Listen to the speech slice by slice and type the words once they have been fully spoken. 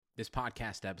This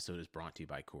podcast episode is brought to you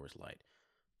by Coors Light.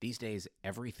 These days,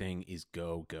 everything is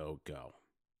go, go, go.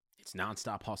 It's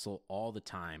nonstop hustle all the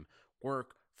time.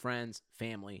 Work, friends,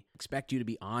 family expect you to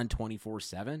be on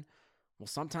 24/7. Well,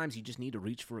 sometimes you just need to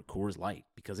reach for a Coors Light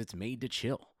because it's made to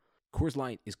chill. Coors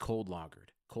Light is cold lagered,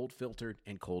 cold filtered,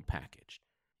 and cold packaged.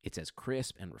 It's as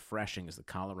crisp and refreshing as the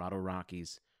Colorado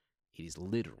Rockies. It is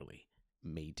literally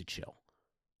made to chill.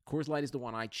 Coors Light is the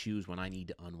one I choose when I need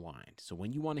to unwind. So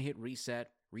when you want to hit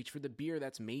reset, reach for the beer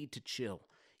that's made to chill.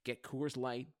 Get Coors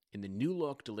Light in the new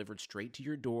look delivered straight to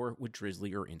your door with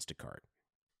Drizzly or Instacart.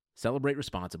 Celebrate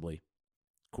responsibly.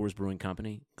 Coors Brewing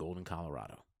Company, Golden,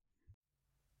 Colorado.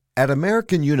 At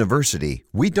American University,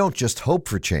 we don't just hope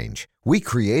for change, we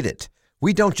create it.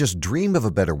 We don't just dream of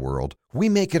a better world, we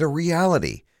make it a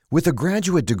reality. With a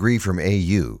graduate degree from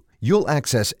AU, you'll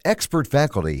access expert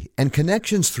faculty and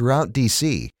connections throughout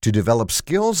DC to develop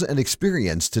skills and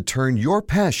experience to turn your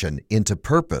passion into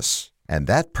purpose. And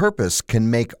that purpose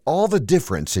can make all the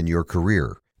difference in your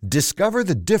career. Discover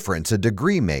the difference a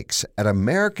degree makes at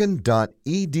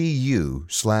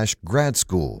american.edu/grad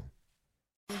school.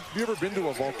 Have you ever been to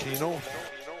a volcano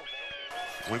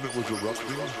when it was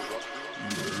erupting?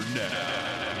 You're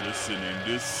now listening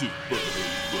to Super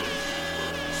Hoopers.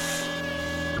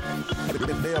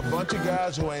 They're a bunch of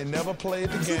guys who ain't never played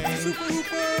the game.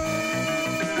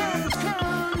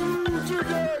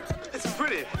 It's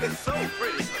pretty. It's so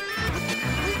pretty.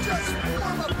 We just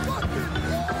won a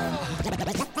fucking war.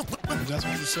 That's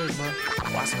what you say, bro.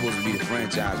 I'm supposed to be the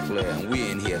franchise player, and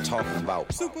we're in here talking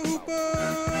about Super Hoopers.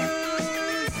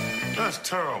 That's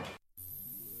terrible.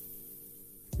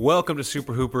 Welcome to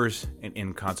Super Hoopers, an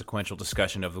inconsequential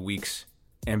discussion of the week's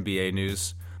NBA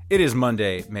news. It is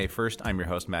Monday, May 1st. I'm your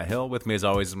host, Matt Hill. With me, as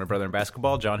always, is my brother in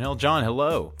basketball, John Hill. John,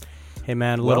 hello. Hey,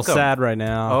 man, a little Welcome. sad right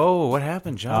now. Oh, what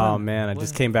happened, John? Oh, man, I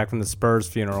just came back from the Spurs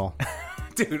funeral.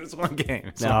 Dude, it's one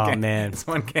game. Man. It's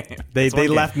one game. They It's one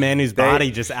game. left Manu's body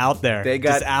just out there. They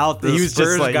got just out. The He was Spurs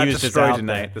just like got he was just destroyed out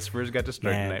tonight. there. The Spurs got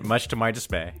destroyed Man. tonight, much to my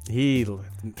dismay.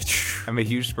 I'm a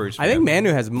huge Spurs fan. I think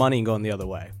Manu has money going the other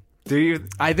way. Do you?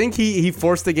 I think he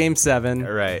forced the game 7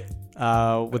 Right.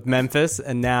 with Memphis,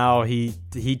 and now he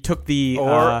took the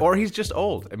Or he's just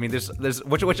old. I mean, there's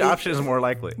which option is more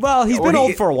likely? Well, he's been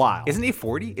old for a while. Isn't he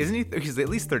 40? Isn't he? He's at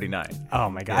least 39. Oh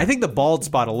my god! I think the bald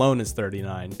spot alone is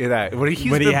 39. Yeah, that. When he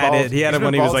had it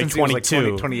when he was like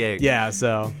 22, 28. Yeah,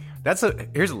 so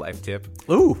Here's a life tip.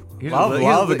 ooh,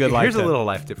 love a good life Here's tip. a little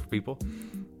life tip for people.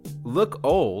 Look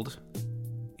old.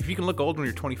 If you can look old when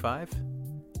you're 25,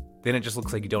 then it just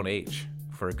looks like you don't age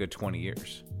for a good 20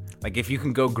 years. Like if you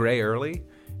can go gray early,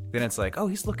 then it's like, oh,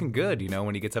 he's looking good,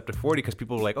 when he gets up to 40, because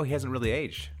people are like, oh, he hasn't really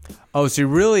aged. Oh, so you're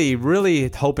really, really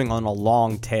hoping on a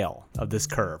long tail of this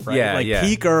curve, right? Yeah, like yeah.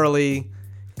 peak early,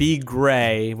 be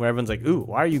gray, where everyone's like, ooh,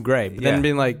 why are you gray? But then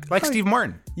being like Steve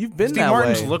Martin. You've been Steve that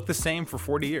Martin's way. looked the same for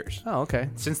 40 years. Oh, okay.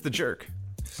 Since The Jerk.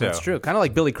 So, That's true. Kind of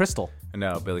like Billy Crystal.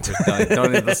 No, Billy Crystal. Let's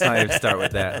not even start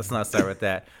with that. Let's not start with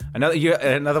that.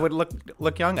 Another way to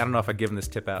look young. I don't know if I've given this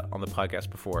tip out on the podcast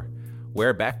before.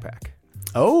 Wear a backpack.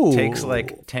 Oh. Takes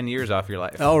like 10 years off your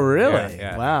life. Oh, really? Yeah,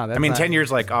 yeah. Wow. That's 10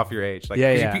 years like off your age. Like,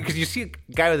 Yeah. Because you see a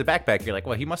guy with a backpack, you're like,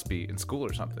 well, he must be in school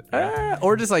or something.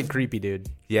 Or just like creepy dude.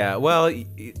 Yeah, well,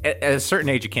 at a certain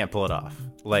age, you can't pull it off.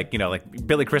 Like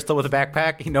Billy Crystal with a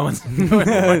backpack.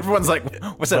 Everyone's like,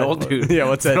 what's that old dude? Yeah,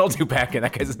 what's that? That old dude packing?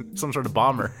 That guy's some sort of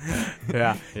bomber.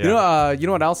 Yeah. Yeah. You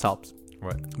know what else helps?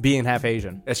 What? Being half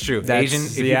Asian. That's true. That's- Asian.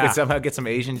 If you could somehow get some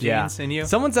Asian genes in you.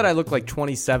 Someone said I look like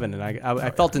 27, and I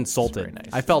felt insulted. very nice.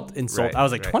 I felt insulted. Right, I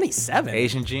was like, right. 27?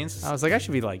 Asian genes. I was like, I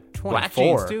should be like 24. Black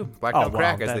genes too. Black don't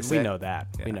crack, as they say. We know that.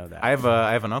 Yeah. We know that. I have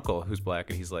an uncle who's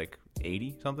black, and he's like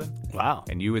 80 something. Wow.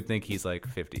 And you would think he's like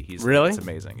 50. He's Really? It's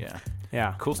amazing. Yeah.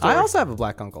 Yeah. Cool story. I also have a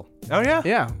black uncle. Oh yeah.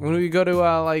 Yeah. When we go to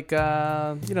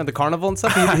the carnival and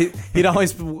stuff, he'd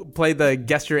always play the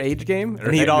guess your age game,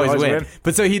 and he'd always win.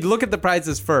 But so he'd look at the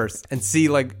prizes first and see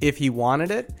like if he wanted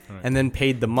it, and then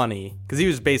paid the money because he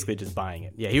was basically just buying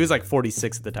it. Yeah. He was like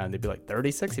 46 at the time. They'd be like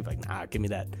 36. He'd be like, nah, give me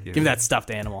that. Give me that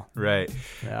stuffed animal. Right.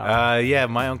 Yeah.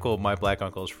 My black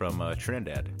uncle is from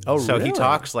Trinidad. Oh, so really? he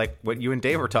talks like what you and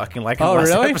Dave were talking like in Oh, the last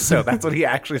really? episode. That's what he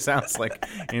actually sounds like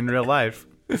in real life.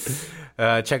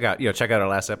 Check out our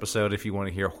last episode if you want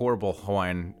to hear horrible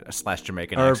Hawaiian /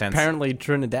 Jamaican Or accents. apparently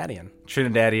Trinidadian.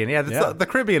 Trinidadian. Yeah, the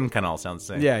Caribbean kind of all sounds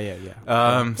the same. Yeah.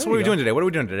 So what are we doing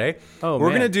today? Oh, We're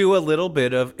man. going to do a little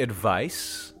bit of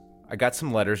advice. I got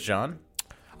some letters, John.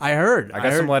 I heard. I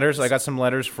got some letters. I got some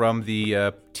letters from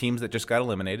the teams that just got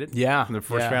eliminated. Yeah, from the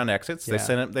first yeah. round exits.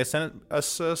 Yeah. They sent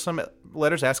us some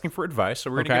letters asking for advice. So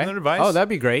we're going to give them advice. Oh, that'd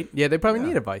be great. Yeah, they probably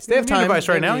need advice. They have need time. advice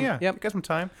right now. Yep. Yeah, got some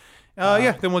time.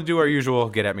 Then we'll do our usual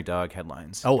Get At Me Dog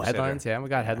headlines. Oh, headlines. Yeah, we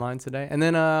got headlines today. And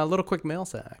then a little quick mail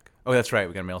sack. Oh, that's right.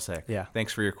 We got a mail sack. Yeah.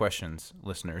 Thanks for your questions,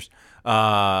 listeners.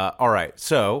 All right.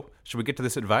 So, should we get to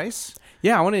this advice?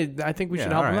 Yeah, I think we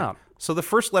should help them out. So, the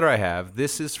first letter I have,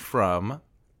 this is from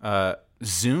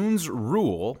Zune's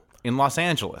Rule in Los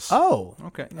Angeles. Oh.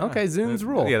 Okay. Okay, Zune's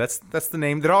Rule. Yeah, that's the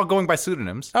name. They're all going by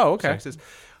pseudonyms. Oh, okay. So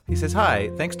he says,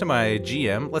 hi, thanks to my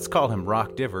GM, let's call him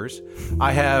Rock Divers,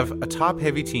 I have a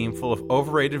top-heavy team full of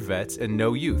overrated vets and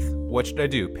no youth. What should I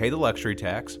do? Pay the luxury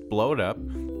tax, blow it up,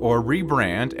 or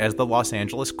rebrand as the Los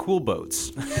Angeles Cool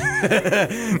Boats? The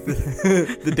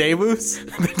Daewoos?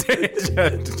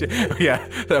 Yeah,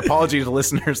 apologies to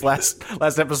listeners. Last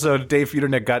episode, Dave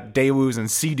Feudernick got Daewoos and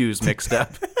Sea-Doos mixed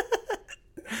up.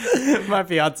 My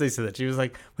fiance said that. She was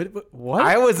like, what?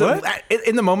 I was what?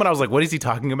 In the moment I was like, what is he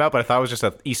talking about? But I thought it was just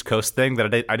an East Coast thing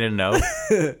that I didn't know.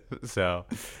 So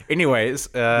anyways,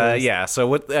 yeah, so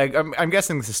what I'm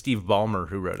guessing this is Steve Ballmer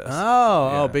who wrote us.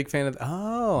 Oh, big fan of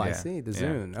I see, the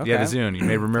Zune. Okay. Yeah, the Zune. You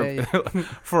may remember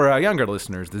for younger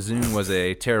listeners, the Zune was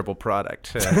a terrible product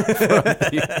from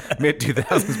the mid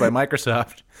 2000s by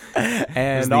Microsoft.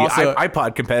 And the also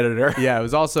iPod competitor. Yeah, it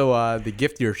was also the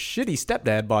gift your shitty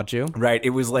stepdad bought you. Right. It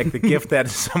was like the gift that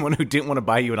someone who didn't want to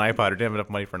buy you an iPod or didn't have enough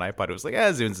money for an iPod, it was like,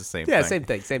 Zune's the same thing. Yeah, same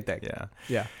thing.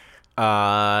 Yeah.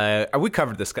 Yeah. We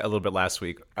covered this a little bit last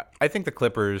week. I think the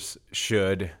Clippers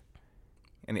should,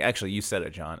 and actually you said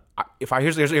it, John.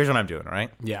 Here's what I'm doing, all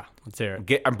right? Yeah, let's hear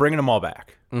it. I'm bringing them all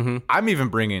back. Mm-hmm. I'm even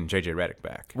bringing JJ Redick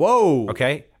back. Whoa.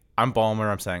 Okay? I'm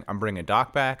Ballmer. I'm saying I'm bringing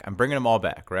Doc back. I'm bringing them all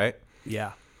back, right?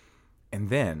 Yeah. And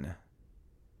then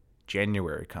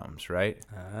January comes, right?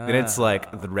 Then it's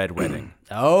like the Red Wedding.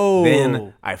 Oh.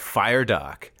 Then I fire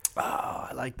Doc. Oh,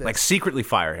 I like this. Like secretly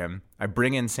fire him. I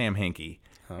bring in Sam Hinkie,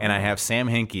 and I have Sam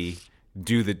Hinkie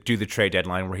do the trade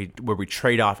deadline where we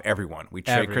trade off everyone. We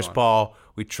trade Chris Paul,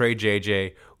 we trade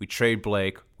JJ, we trade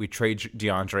Blake, we trade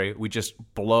DeAndre. We just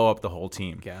blow up the whole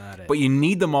team. Got it. But you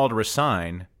need them all to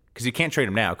resign because you can't trade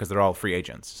them now because they're all free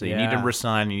agents. So you need them to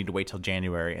resign. You need to wait till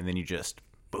January, and then you just.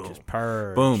 Boom. Just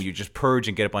purge. Boom. You just purge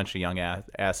and get a bunch of young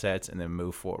assets and then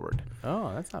move forward.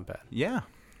 Oh, that's not bad. Yeah.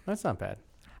 That's not bad.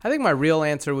 I think my real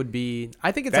answer would be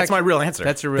That's my real answer.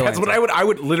 That's your real answer. That's what I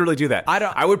would literally do that.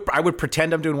 I would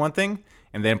pretend I'm doing one thing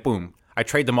and then boom, I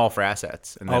trade them all for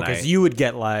assets. And then because you would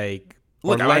get like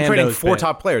look, I'm trading four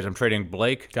top players. I'm trading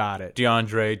Blake, got it,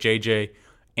 DeAndre, JJ,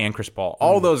 and Chris Paul.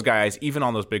 All those guys, even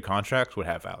on those big contracts, would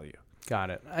have value. Got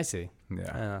it. I see.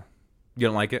 Yeah. You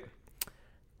don't like it?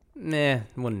 Nah, it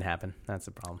wouldn't happen. That's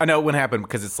the problem. I know it wouldn't happen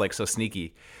because it's like so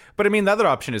sneaky. But I mean, the other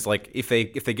option is like if they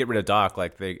get rid of Doc,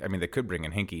 like they could bring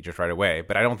in Hinkie just right away.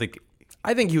 But I don't think.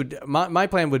 I think you'd. My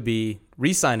plan would be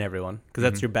re-sign everyone because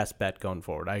that's your best bet going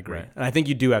forward. I agree, and I think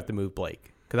you do have to move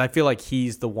Blake because I feel like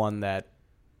he's the one that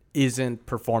isn't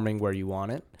performing where you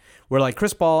want it. Where like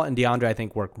Chris Paul and DeAndre, I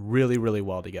think work really, really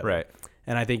well together. Right.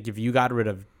 And I think if you got rid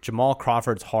of Jamal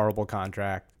Crawford's horrible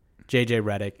contract, JJ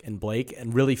Redick and Blake,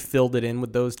 and really filled it in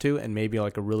with those two, and maybe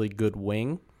like a really good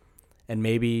wing, and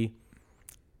maybe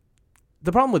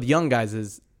the problem with young guys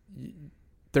is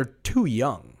they're too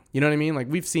young. You know what I mean? Like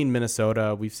we've seen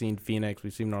Minnesota, we've seen Phoenix,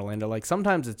 we've seen Orlando. Like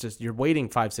sometimes it's just you're waiting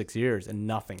 5-6 years and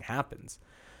nothing happens.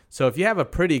 So if you have a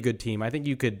pretty good team, I think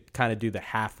you could kind of do the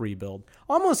half rebuild,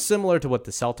 almost similar to what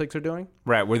the Celtics are doing.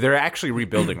 Right, where they're actually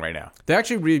rebuilding right now. They're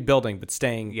actually rebuilding, but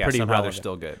staying pretty somehow relevant. They're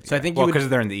still good. So I think because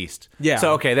they're in the East. Yeah.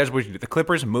 So okay, there's what you do. The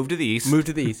Clippers move to the East. Move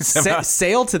to the East.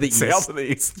 Sail to the East. Sail to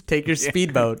the East. Take your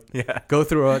speedboat. Yeah. Go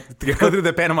through Go through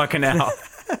the Panama Canal.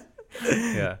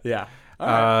 Yeah. Yeah.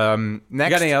 Next, you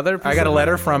got any other? I got a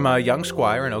letter from Young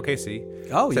Squire in OKC.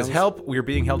 Oh, it says, help, we are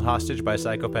being held hostage by a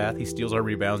psychopath. He steals our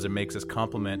rebounds and makes us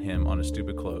compliment him on his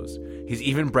stupid clothes. He's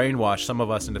even brainwashed some of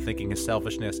us into thinking his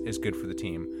selfishness is good for the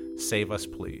team. Save us,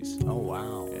 please. Oh,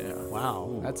 wow. Yeah.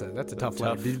 Wow. That's a tough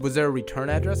letter. Was there a return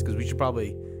address? Because we should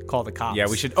probably call the cops. Yeah,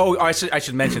 we should. Oh, I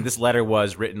should mention this letter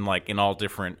was written like in all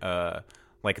different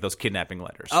like those kidnapping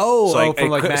letters. Oh, from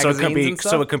like magazines and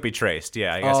stuff? So it couldn't be traced.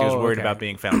 Yeah, I guess he was worried about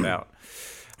being found out.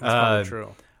 That's probably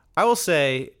true. I will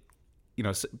say,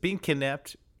 being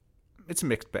kidnapped, it's a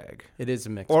mixed bag. It is a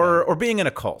mixed bag. Or being in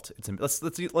a cult.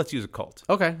 Let's use a cult.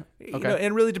 Okay.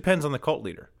 It really depends on the cult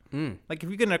leader. Like if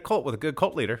you get in a cult with a good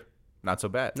cult leader, not so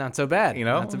bad. Not so bad.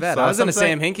 Not so bad. So I was in a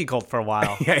Sam Hinkie cult for a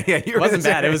while. Yeah. It wasn't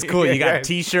bad. It was cool. You got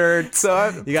T-shirts. You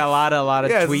got a lot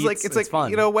of tweets. It's like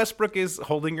fun. Westbrook is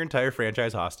holding your entire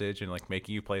franchise hostage and like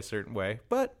making you play a certain way,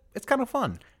 but it's kind of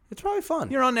fun. It's probably fun.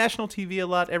 You're on national TV a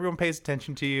lot. Everyone pays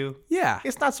attention to you. Yeah.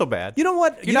 It's not so bad. You know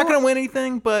what? You're not going to win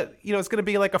anything, but it's going to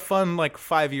be like a fun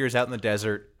 5 years out in the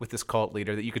desert with this cult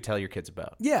leader that you could tell your kids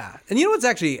about. Yeah. And you know what's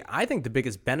actually, I think the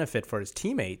biggest benefit for his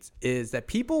teammates is that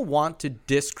people want to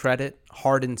discredit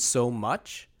Harden so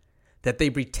much that they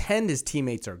pretend his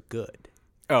teammates are good.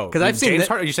 Oh, because I've seen James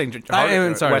Harden. Are you saying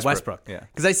Harden? Sorry, Westbrook? Westbrook. Yeah.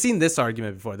 Because I've seen this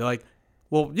argument before. They're like,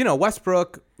 well,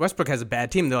 Westbrook has a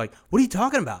bad team. They're like, what are you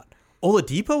talking about?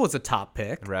 Oladipo was a top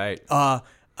pick. Right.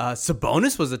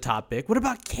 Sabonis was a top pick. What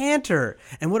about Cantor?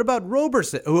 And what about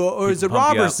Roberson? Or is it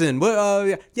pump you up. Roberson?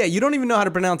 Yeah, you don't even know how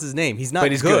to pronounce his name. He's not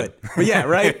But he's good. good. But yeah,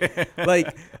 right?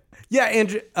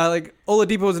 Andrew,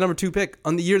 Oladipo was the number 2 pick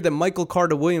on the year that Michael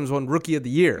Carter Williams won Rookie of the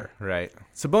Year. Right.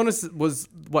 Sabonis was,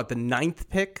 the 9th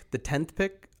pick, the 10th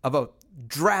pick of a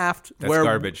draft That's where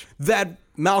garbage. that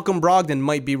Malcolm Brogdon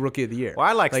might be Rookie of the Year. Well,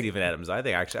 I like Steven Adams. I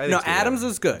think Steven Adams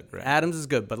is good. Right. Adams is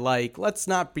good, but let's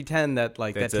not pretend that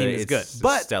that team is good. It's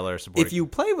But stellar supporting. if you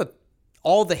play with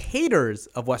all the haters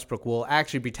of Westbrook, will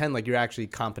actually pretend like you're actually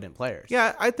competent players.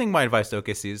 Yeah, I think my advice to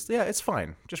OKC is, it's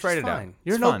fine. Just write it down.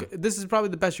 You're It's in fun. this is probably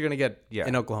the best you're gonna get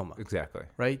in Oklahoma. Exactly.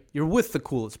 Right? You're with the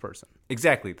coolest person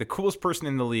Exactly. The coolest person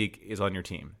in the league is on your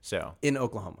team. So in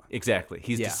Oklahoma. exactly,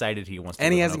 he's decided he wants to.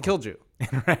 And he live in hasn't killed you.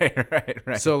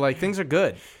 right. So things are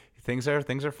good. Things are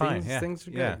fine. Things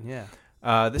are good.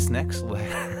 Yeah. This next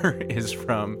letter is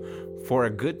from For a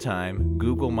Good Time,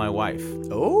 Google My Wife.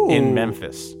 Oh. In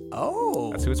Memphis.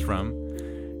 Oh. That's who it's from.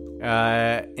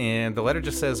 And the letter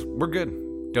just says, we're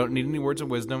good. Don't need any words of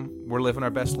wisdom. We're living our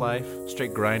best life.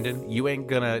 Straight grinding. You ain't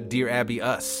gonna Dear Abby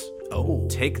us. Oh.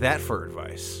 Take that for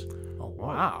advice. Oh,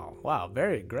 wow. Wow.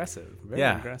 Very aggressive. Very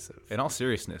aggressive. In all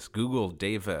seriousness, Google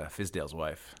Dave Fizdale's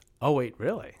wife. Oh, wait,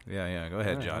 really? Yeah. Go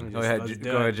ahead, John. let's Go do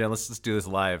ahead, it. John. Let's do this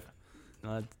live.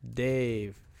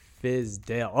 Dave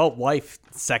Fizdale. Oh, wife.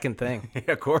 Second thing.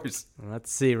 Yeah, of course.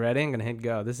 Let's see. Ready? I'm gonna hit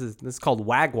go. This is called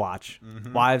Wag Watch.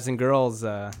 Wives and girls.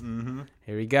 Here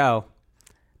we go.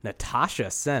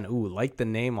 Natasha Sen. Ooh, like the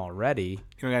name already.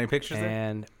 You got any pictures there?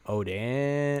 And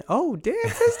Dan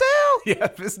Fizdale. Yeah,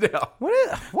 Fizdale.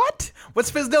 What?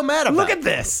 What's Fizdale mad about? Look at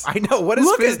this. I know. What is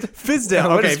Fizdale.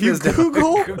 What Okay, is if you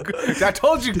Google, I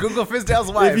told you, Google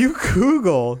Fizdale's wife. If you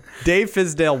Google Dave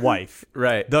Fizdale wife,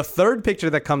 right, the third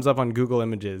picture that comes up on Google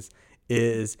Images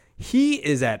is he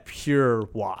is at Pure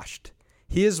Washed.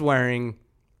 He's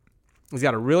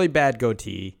got a really bad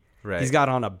goatee. Right. He's got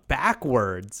on a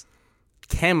backwards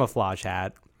camouflage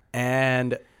hat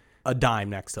and a dime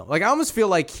next to him. I almost feel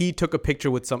like he took a picture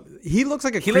with he looks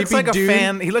like a He creepy looks like a dude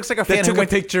fan. He looks like a fan that who took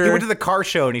went a picture. He went to the car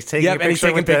show and he's taking a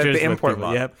picture with pictures the import people.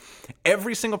 model. Yep.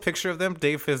 Every single picture of them,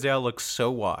 Dave Fizdale looks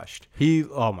so washed.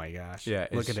 Oh my gosh. Yeah,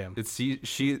 look at him.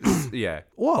 Yeah.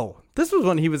 Whoa. This was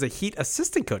when he was a Heat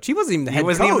assistant coach. He wasn't even the head coach. He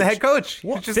wasn't even the head coach. He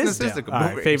What? was just an Fizdale. assistant. All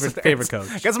right, favorite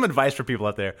coach. Got some advice for people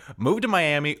out there. Move to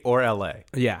Miami or LA.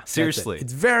 Yeah. that's Seriously. it.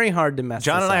 It's very hard to mess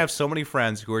John this and I up. have so many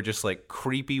friends who are just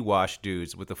creepy washed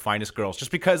dudes with the finest girls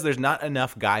just because there's not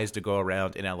enough guys to go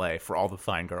around in LA for all the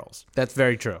fine girls. That's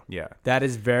very true. Yeah. That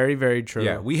is very, very true.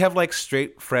 Yeah, we have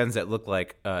straight friends that look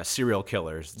like serial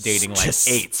killers dating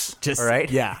eights. Just, all right?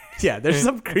 Yeah. Yeah. There's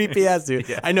some creepy ass dude.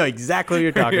 Yeah. I know exactly what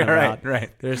you're talking Yeah, right, about. right.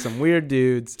 There's some weird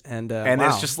dudes and And wow.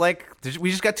 it's just we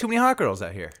just got too many hot girls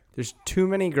out here. There's too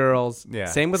many girls. Yeah.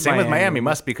 Same with Miami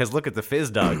must be because look at the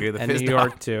Fizz dog, dude. The and Fizz New dog.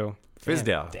 York too.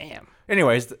 Fizdale. Damn.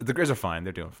 Anyways, the Grizz are fine.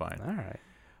 They're doing fine. All right.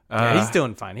 Yeah, he's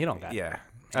doing fine. He don't got it.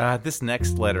 Yeah. This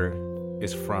next letter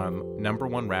is from number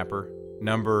 1 rapper,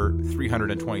 number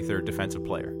 323rd defensive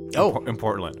player. In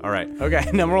Portland. All right. Okay.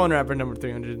 Number 1 rapper, number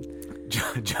 300.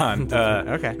 John.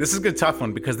 Okay. This is a good tough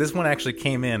one because this one actually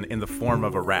came in the form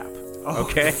of a rap.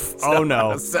 Okay. Oh,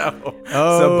 no. So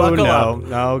no. buckle up.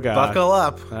 Oh god. Buckle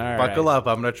up. right. Buckle up.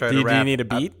 I'm gonna try to rap. Do you need a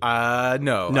beat?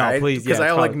 No. No, please, Because yeah,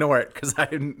 I'll probably. ignore it because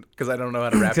I don't know how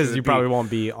to rap. to Because the you beat. probably won't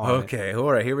be on it. Okay.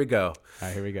 All right. Here we go. All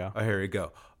right, here we go. Oh, here we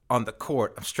go. On the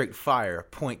court, I'm straight fire,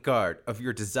 point guard of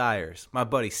your desires. My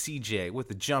buddy CJ with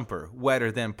the jumper,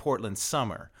 wetter than Portland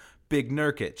summer. Big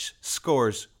Nurkic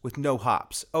scores with no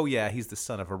hops. Oh yeah, he's the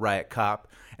son of a riot cop.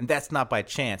 And that's not by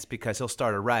chance because he'll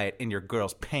start a riot in your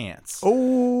girl's pants.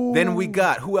 Oh. Then we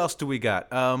got, who else do we got?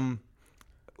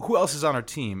 Who else is on our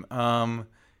team?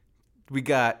 We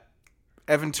got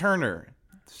Evan Turner,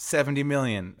 70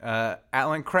 million.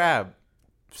 Alan Crabb,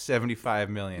 75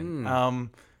 million.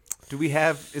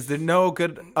 Is there no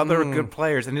other good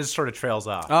players? And it just sort of trails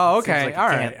off. Oh, It seems okay. like all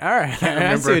you right. can't- All right. can't I see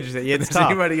remember what you're saying. Yeah, it's if there's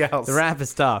tough. anybody else. The rap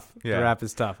is tough. Yeah. The rap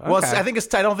is tough. Well, Okay. I think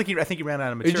I don't think he ran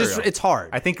out of material. It's hard.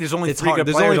 I think there's only It's 3 hard. good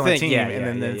There's players only on the thing- team. yeah, and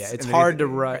then yeah, there's- yeah. It's and then hard to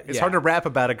run. It's hard to rap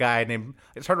about a guy named.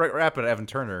 It's hard to rap about Evan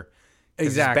Turner.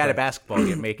 Exactly. He's bad at basketball,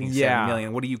 yet making $7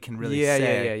 million. What do you can really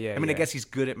say? Yeah. I mean, I guess he's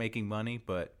good at making money,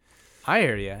 but I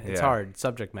hear you. It's hard.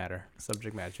 Subject matter.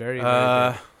 Very good.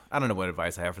 I don't know what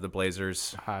advice I have for the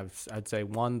Blazers. I'd say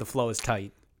one, the flow is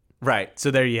tight. Right. So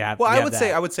there you have. Well,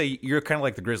 I would say you're kind of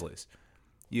like the Grizzlies.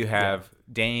 You have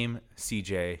Dame,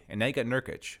 CJ, and now you got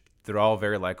Nurkic. They're all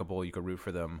very likable. You can root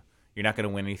for them. You're not going to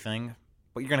win anything,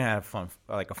 but you're going to have fun,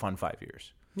 like a fun 5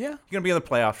 years. Yeah. You're going to be in the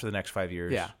playoffs for the next 5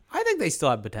 years. Yeah. I think they still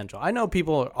have potential. I know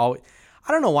people are always,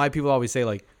 I don't know why people always say,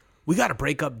 like, we got to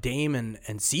break up Dame and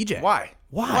CJ. Why?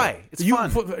 It's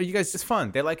fun. Are you guys? It's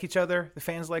fun. They like each other. The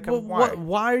fans like them. Why?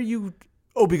 Why are you?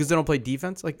 Oh, because they don't play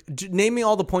defense? Like, name me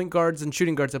all the point guards and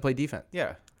shooting guards that play defense.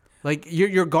 Yeah. Like,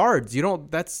 you're guards. You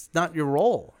don't, that's not your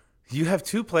role. You have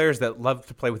two players that love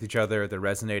to play with each other. They're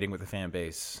resonating with the fan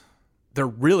base. They're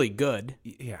really good.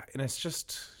 Yeah, and it's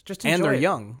just and they're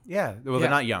young. Yeah, well, they're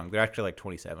not young. They're actually like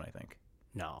 27, I think.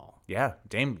 No. Yeah,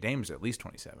 Dame's at least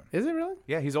 27. Is it really?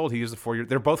 Yeah, he's old. He used a 4-year.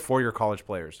 They're both 4-year college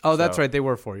players. Oh, that's right. They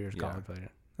were 4 years college players.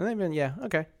 And they've been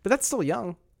okay, but that's still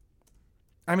young.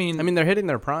 I mean, they're hitting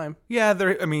their prime. Yeah,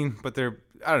 but they're.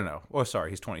 I don't know. Oh, sorry,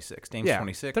 he's 26. Dame's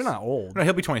 26. They're not old. No,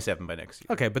 he'll be 27 by next year.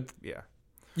 Okay, but yeah.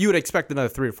 You would expect another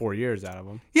 3 or 4 years out of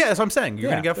them. Yeah, that's what I'm saying.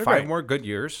 You're going to get 5 great. more good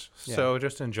years, so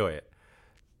just enjoy it.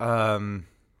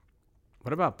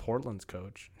 What about Portland's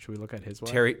coach? Should we look at his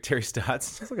wife? Terry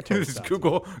Stotts. Let's look at Terry Stotts.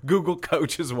 Google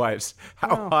coach's wives.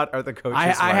 How hot are the coaches'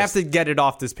 wives? I have to get it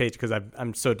off this page because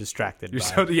I'm so distracted. You're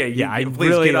so I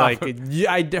really like it.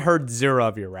 I heard zero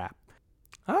of your rap.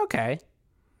 Okay,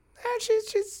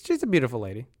 she's a beautiful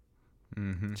lady.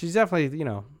 Mm-hmm. She's definitely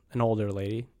an older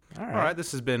lady. All right.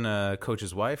 This has been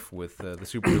Coach's wife with the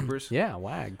Super Hoopers. Yeah,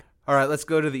 wag. All right, let's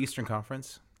go to the Eastern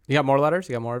Conference. You got more letters?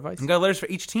 You got more advice? We got letters for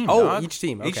each team. Oh, dog. each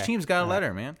team. Okay. Each team's got a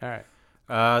letter, man. All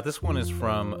right. This one is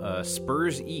from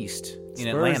Spurs East in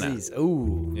Atlanta. Spurs East.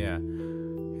 Ooh. Yeah.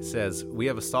 It says, we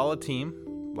have a solid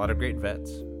team, a lot of great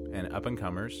vets, and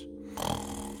up-and-comers.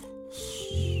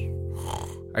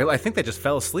 I think they just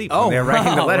fell asleep when they were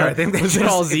writing the letter. I think they just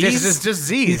all Z's? Just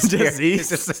Z's. Just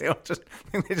Z's? I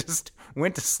think they just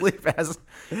went to sleep as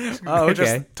okay.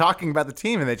 just talking about the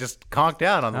team, and they just conked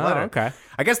out on the letter. Okay.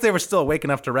 I guess they were still awake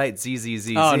enough to write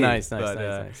ZZZ. Oh, nice.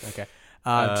 Okay.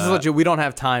 Just to let you, we don't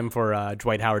have time for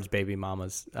Dwight Howard's baby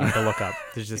mamas to look up.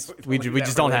 There's just we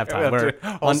just don't have time. We're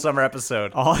on summer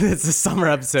episode. It's a summer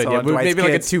episode. So maybe like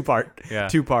a kids.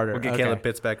 two-parter. We'll get Caleb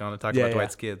Pitts back on to talk about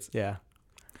Dwight's kids. Yeah.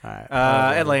 All right.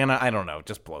 Atlanta, I don't know.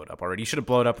 Just blow it up already. You should have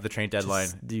blown up at the trade deadline.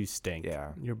 You stink.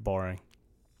 Yeah. You're boring.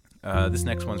 This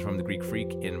next one's from the Greek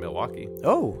Freak in Milwaukee.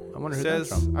 Oh, I wonder who that's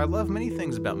from. I love many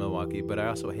things about Milwaukee, but I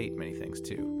also hate many things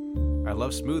too. I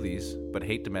love smoothies, but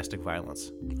hate domestic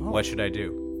violence. What should I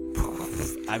do?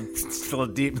 I'm still a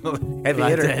deep, heavy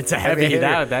hitter. It's a heavy hitter.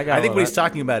 I think what he's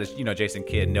talking about is, Jason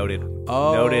Kidd, noted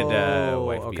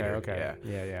wife beater. Okay.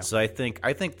 Yeah. So I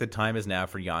think the time is now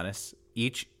for Giannis.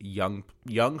 Each young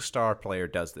star player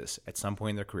does this at some point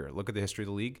in their career. Look at the history of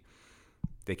the league.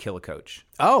 They kill a coach.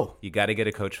 Oh. You got to get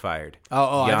a coach fired.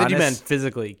 Oh, I thought you meant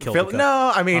physically kill the coach.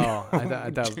 No, I mean,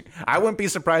 I thought I wouldn't be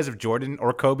surprised if Jordan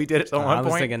or Kobe did it at one point. I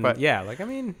was thinking, but you got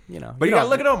to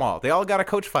look at them all. They all got a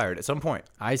coach fired at some point.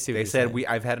 I see what they you're said, saying.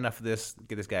 I've had enough of this.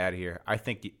 Get this guy out of here. I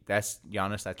think that's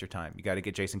Giannis. That's your time. You got to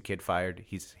get Jason Kidd fired.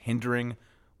 He's hindering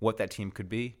what that team could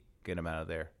be. Get him out of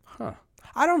there. Huh.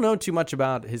 I don't know too much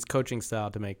about his coaching style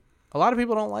to make. A lot of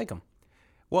people don't like him.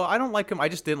 Well, I don't like him. I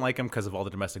just didn't like him because of all the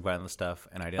domestic violence stuff,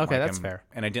 and I didn't. Okay, like that's him, fair.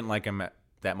 And I didn't like him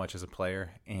that much as a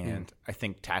player. And I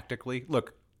think tactically,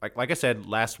 look, like I said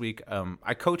last week,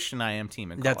 I coached an IM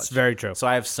team in college. That's very true. So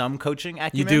I have some coaching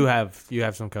acumen. You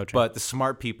have some coaching. But the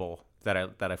smart people that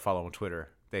I follow on Twitter,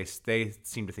 they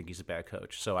seem to think he's a bad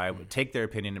coach. So I would take their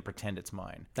opinion and pretend it's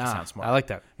mine. Sounds smart. I like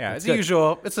that. Yeah, it's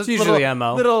usual. It's usually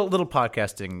MO. Little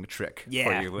podcasting trick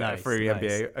for you, nice, for your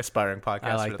NBA aspiring podcaster.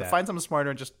 I like that. Find someone smarter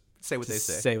and just say what they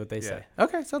say. Say what they say.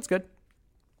 Okay, sounds good.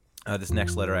 This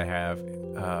next letter I have.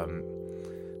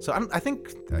 So I think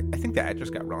the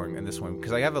address got wrong in this one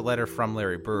because I have a letter from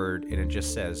Larry Bird and it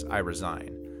just says I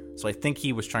resign. So I think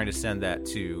he was trying to send that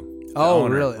to the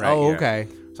owner, really? Right? Oh, yeah. okay.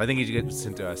 So I think he should get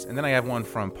sent to us. And then I have one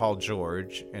from Paul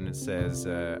George, and it says,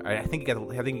 I think you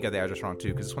got the address wrong too,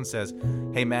 because this one says,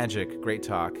 "Hey Magic, great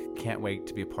talk. Can't wait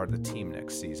to be a part of the team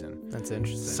next season." That's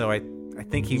interesting. So I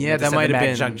think he that might have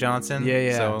been Chuck Johnson.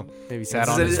 Yeah. So maybe sat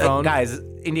on his phone. Guys,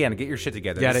 Indiana, get your shit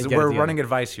together. We're running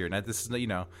advice here. Now, this is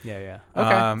Yeah.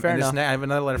 Okay, fair enough. I have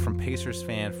another letter from Pacers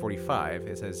fan 45.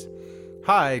 It says,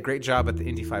 "Hi, great job at the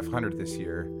Indy 500 this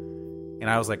year." And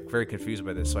I was like very confused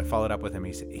by this, so I followed up with him.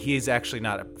 He's actually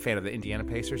not a fan of the Indiana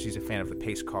Pacers. He's a fan of the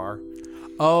Pace car.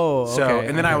 Oh, okay. So,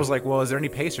 and then I was like, well, is there any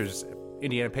Pacers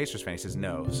Indiana Pacers fan? He says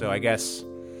no. So I guess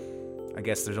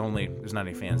there's not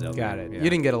any fans out there. Got it. Yeah. You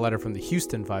didn't get a letter from the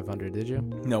Houston 500, did you?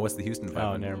 No, what's the Houston 500?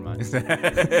 Oh, never mind.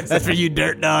 That's for you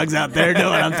dirt dogs out there know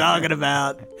what I'm talking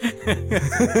about.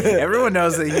 Everyone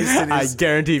knows that Houston is. I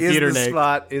guarantee Peter the Nick.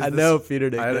 spot. I know Peter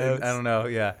Nick I knows. don't know.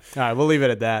 Yeah. All right, we'll leave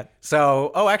it at that.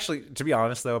 So, actually, to be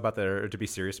honest though, to be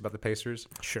serious about the Pacers,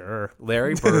 Sure.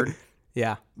 Larry Bird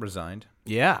Yeah. resigned.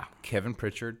 Yeah. Kevin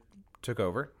Pritchard took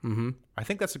over. Mm-hmm. I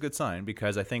think that's a good sign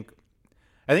because I think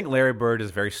Larry Bird is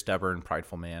a very stubborn,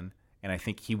 prideful man, and I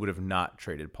think he would have not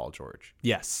traded Paul George.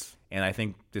 Yes. And I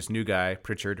think this new guy,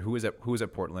 Pritchard, who was at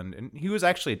Portland, and he was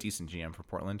actually a decent GM for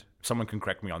Portland. Someone can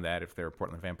correct me on that if they're a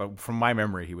Portland fan, but from my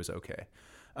memory, he was okay.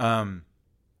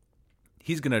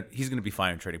 He's gonna be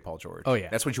fine trading Paul George. Oh, yeah.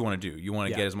 That's what you want to do. You want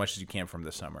to Yeah. get as much as you can from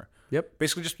this summer. Yep.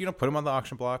 Basically, just put him on the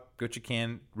auction block, get what you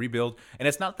can, rebuild, and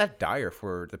it's not that dire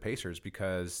for the Pacers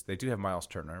because they do have Miles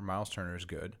Turner. Miles Turner is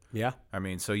good. Yeah. I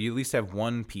mean, so you at least have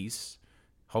one piece.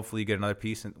 Hopefully, you get another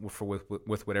piece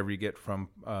with whatever you get from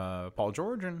Paul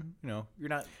George, and you're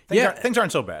not. Things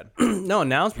aren't so bad. No,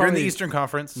 now's You're in probably the Eastern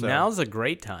Conference. So. Now's a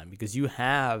great time because you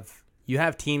have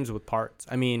teams with parts.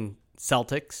 I mean,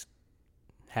 Celtics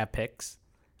have picks.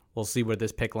 We'll see where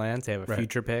this pick lands. They have a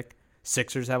future pick.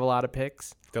 Sixers have a lot of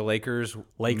picks. The Lakers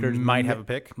might have a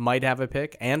pick. Might have a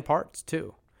pick and parts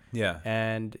too. Yeah.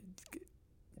 And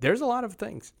there's a lot of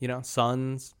things.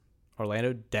 Suns,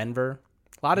 Orlando, Denver.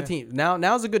 A lot of teams.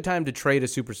 Now's a good time to trade a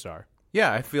superstar.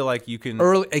 Yeah, I feel like you can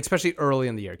especially early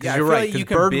in the year. Because Yeah, you're I feel right. like you Because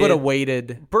can Bird bid- would have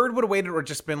waited. Bird would have waited or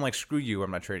just been like, screw you,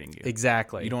 I'm not trading you.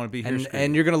 Exactly. You don't want to be here.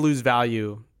 And you're going to lose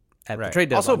value at the trade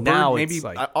deadline. Also, Bird now maybe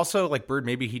it's Bird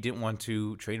maybe he didn't want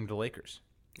to trade him to Lakers.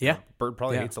 Yeah. Bird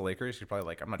probably Yeah. hates the Lakers. He's probably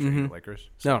like, I'm not trading the Lakers.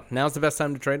 So, No, now's the best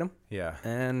time to trade him. yeah.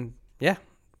 And yeah.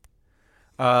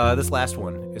 This last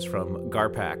one is from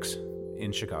Garpax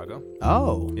in Chicago.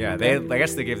 Oh. Yeah, I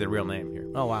guess they gave their real name here.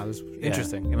 Oh wow, that's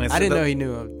interesting. And I didn't know he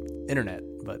knew internet,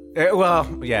 but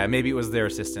Well, yeah, maybe it was their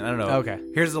assistant. I don't know. Okay.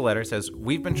 Here's the letter. It says,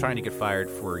 we've been trying to get fired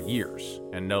for years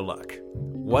and no luck.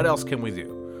 What else can we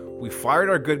do? We fired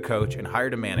our good coach and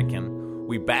hired a mannequin.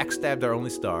 We backstabbed our only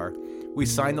star. We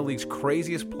signed the league's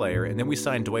craziest player, and then we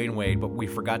signed Dwayne Wade, but we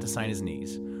forgot to sign his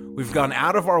knees. We've gone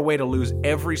out of our way to lose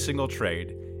every single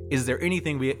trade. Is there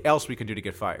anything else we can do to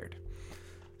get fired?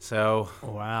 So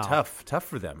wow, tough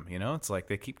for them. It's like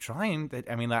they keep trying.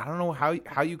 I mean, I don't know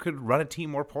how you could run a team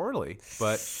more poorly,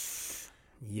 but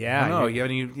yeah. I don't know. You have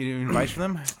any advice for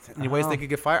them? Any ways they could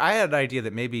get fired? I had an idea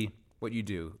that maybe what you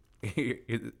do.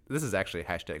 This is actually a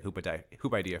hashtag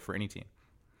hoop idea for any team.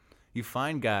 You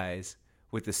find guys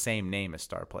with the same name as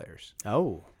star players.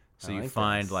 Oh. So you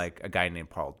find like a guy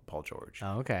named Paul George.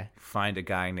 Oh, okay. Find a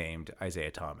guy named Isaiah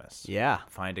Thomas. Yeah.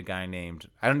 Find a guy named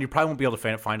you probably won't be able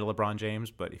to find a LeBron James,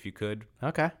 but if you could,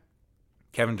 okay.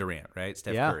 Kevin Durant, right?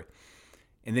 Steph Curry.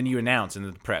 And then you announce in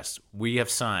the press, we have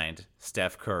signed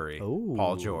Steph Curry,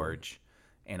 Paul George,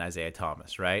 and Isaiah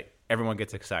Thomas, right? Everyone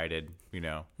gets excited,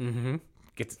 Mm-hmm.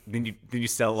 Then you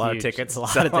sell a lot of tickets. A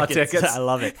lot of tickets. I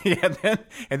love it. Yeah,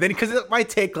 and then because it might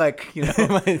take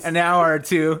an hour or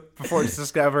two before it's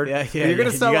discovered. Yeah. You're gonna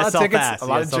sell a lot of tickets, fast. a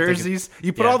lot of jerseys.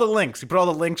 You put all the links. You put all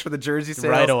the links for the jersey sales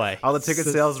right away. All the ticket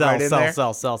sales right in there.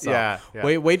 Sell. Yeah.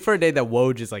 Wait for a day that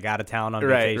Woj is like out of town on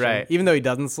vacation. Right. Even though he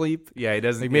doesn't sleep. Yeah, he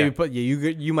doesn't. Like maybe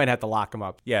you might have to lock him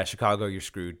up. Yeah, Chicago, you're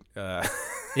screwed.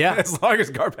 Yeah, as long as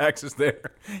Garpax is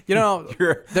there.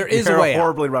 There is a way out.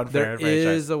 Horribly run There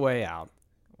is a way out.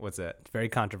 What's that? It's very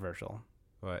controversial.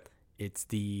 What? It's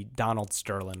the Donald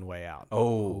Sterling way out.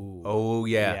 Oh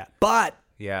yeah. But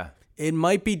yeah, it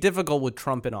might be difficult with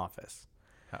Trump in office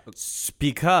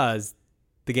because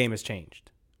the game has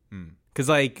changed. Because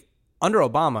like under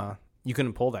Obama, you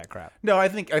couldn't pull that crap. No, I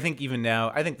think even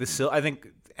now, I think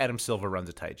Adam Silver runs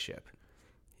a tight ship.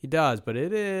 He does, but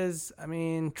it is. I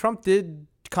mean, Trump did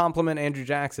compliment Andrew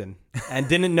Jackson and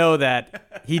didn't know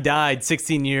that he died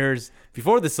 16 years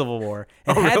before the Civil War.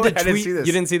 And really? had to tweet. I didn't see this.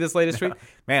 You didn't see this latest tweet?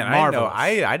 Man, Marvelous.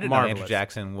 I didn't know Andrew Marvelous.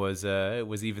 Jackson was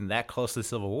even that close to the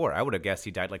Civil War. I would have guessed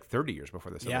he died like 30 years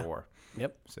before the Civil War.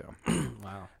 Yep. So,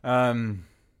 wow.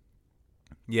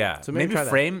 Yeah. So maybe try that.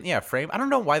 frame. Yeah, frame. I don't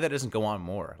know why that doesn't go on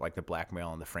more, like the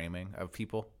blackmail and the framing of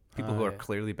people who are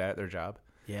clearly bad at their job.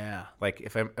 Yeah. Like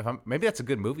if I'm maybe that's a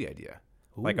good movie idea.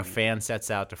 Ooh. Like a fan sets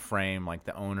out to frame like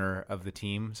the owner of the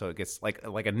team, so it gets like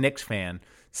a Knicks fan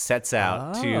sets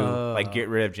out to like get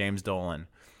rid of James Dolan,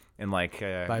 and like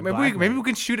maybe we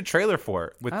can shoot a trailer for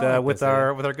it with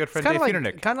our good friend Dave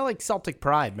Feudernick. Kind of like Celtic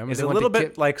Pride. Remember, it's a little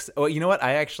bit like. Oh, you know what?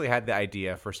 I actually had the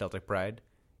idea for Celtic Pride.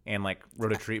 and like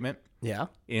wrote a treatment Yeah.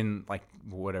 in like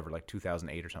whatever, like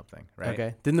 2008 or something, right?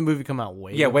 Okay. Didn't the movie come out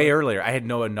way? Yeah, way earlier. I had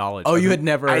no knowledge. Oh, you had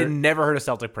never? I had never heard of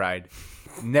Celtic Pride,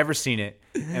 never seen it,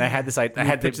 and I had this. I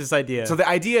had this idea. So the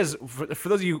idea is for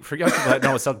those of you, for young people that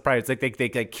know what Celtic Pride, it's like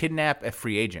they kidnap a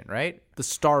free agent, right? The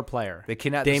star player. They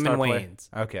kidnap Damon the star Wayans.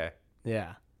 player. Okay.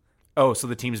 Yeah. Oh, so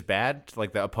the team's bad,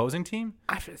 like the opposing team?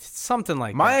 Something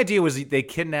like My that. idea was they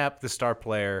kidnapped the star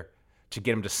player to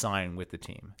get him to sign with the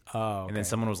team. Oh, okay. And then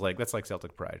someone was like, "That's like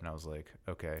Celtic Pride," and I was like,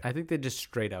 "Okay." I think they just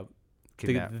straight up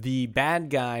Kidnap. the bad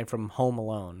guy from Home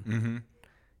Alone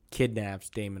kidnaps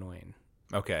Damon Wayne.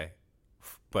 Okay,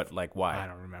 but like, why? I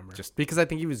don't remember. Just because I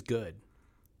think he was good.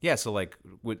 yeah. So like,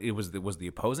 it was the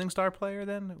opposing star player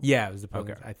then? Yeah, it was the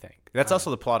Pokemon, Okay. I think. That's also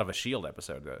the plot of a Shield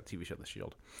episode, the TV show The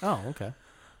Shield. Oh, okay.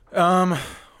 All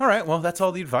right. Well, that's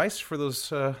all the advice for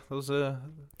those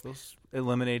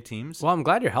eliminated teams. Well, I'm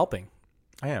glad you're helping.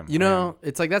 I am. You know,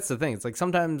 it's like that's the thing. It's like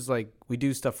sometimes like we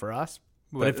do stuff for us,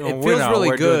 but it we're feels not. really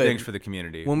We're good doing things for the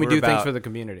community. when we We're do things about- for the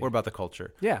community. We're about the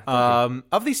culture. Yeah,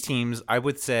 Of these teams, I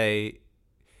would say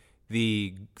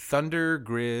the Thunder,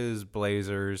 Grizz,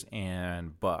 Blazers,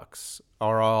 and Bucks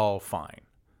are all fine.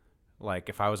 Like,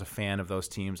 if I was a fan of those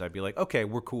teams, I'd be like, okay,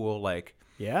 we're cool. Like,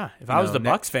 yeah. If you I was know, the ne-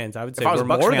 Bucks fans, I would say if I was we're a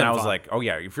Bucks more fan, than I was fine. like, oh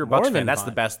yeah, if you're a More Bucks than fan, that's fine.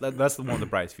 the best. That's the one with the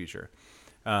brightest future.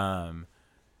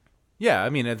 Yeah, I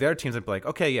mean, there are teams that be like,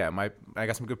 okay, yeah, I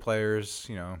got some good players.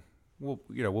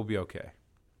 We'll be okay.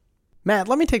 Matt,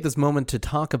 let me take this moment to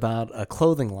talk about a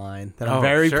clothing line that I'm Oh,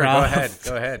 very sure, proud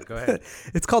Go of. Go ahead.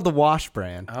 It's called the Wash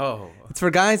brand. Oh, It's for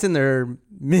guys in their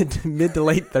mid to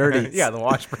late 30s. yeah, the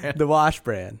Wash brand. The Wash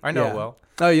brand. I know Yeah. it well.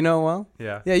 Oh, you know it well?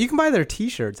 Yeah. Yeah, you can buy their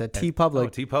T-shirts at TeePublic. Oh,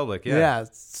 TeePublic, yeah. Yeah,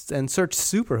 and search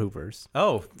Super Hoopers.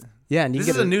 Oh, Yeah, and you this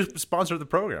get is a new sponsor of the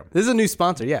program. This is a new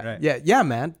sponsor. Yeah, Right. yeah,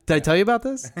 man. Did I tell you about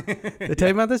this? Did I tell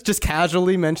you about this? Just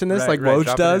casually mention this, Right, like right, Woj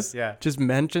drop it does. in, yeah. Just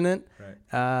mention it.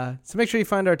 Right. So make sure you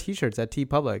find our T-shirts at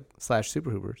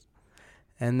TeePublic/SuperHoopers,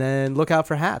 and then look out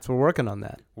for hats. We're working on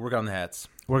that. We'll work on the hats.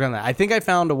 Work on that. I think I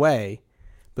found a way,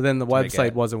 but then the make website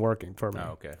it. wasn't working for me.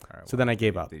 Oh, okay. All right. So then I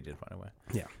gave up. They did find a way.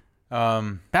 Yeah.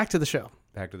 Back to the show.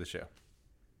 Back to the show.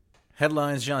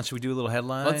 Headlines, John. Should we do a little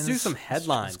headlines? Let's do some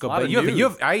headlines. Let's go A lot back. of You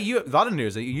news. have a lot of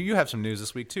news. You have some news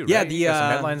this week too, right? Yeah, You got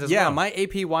some headlines as well. my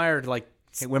AP Wired It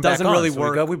went back doesn't on, really so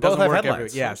work. We both doesn't have work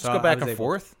headlines. yeah, Let's so go I back was and able-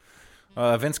 forth.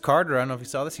 Vince Carter. I don't know if you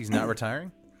saw this. He's not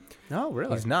retiring. Oh,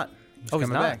 really? He's not. He's Oh, he's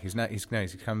coming not? back. He's not. He's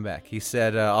coming back. He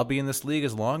said, "I'll be in this league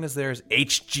as long as there's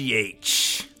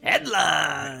HGH."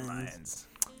 Headlines.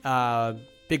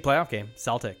 Big playoff game.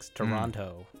 Celtics,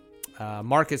 Toronto.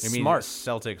 Marcus I mean, Smart.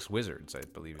 Celtics Wizards, I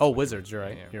believe. Oh, Wizards. You're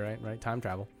right. Yeah. You're right. Right. Time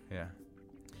travel. Yeah.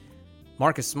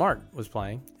 Marcus Smart was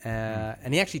playing,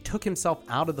 and he actually took himself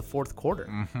out of the fourth quarter,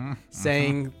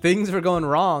 saying things were going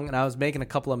wrong, and I was making a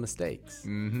couple of mistakes.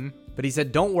 Mm-hmm. But he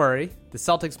said, "Don't worry, the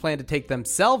Celtics plan to take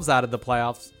themselves out of the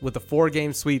playoffs with a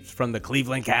 4-game sweep from the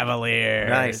Cleveland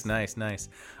Cavaliers." Nice.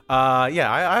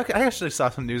 Yeah, I actually saw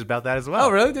some news about that as well.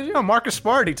 Oh, really? Did you? No, Marcus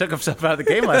Smart, he took himself out of the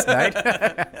game last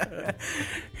night.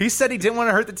 He said he didn't want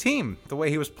to hurt the team the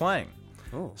way he was playing.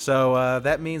 Oh. So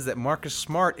that means that Marcus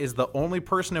Smart is the only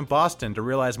person in Boston to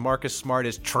realize Marcus Smart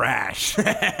is trash.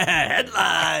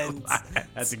 Headlines.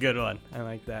 That's a good one. I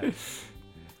like that.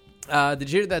 Did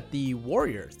you hear that the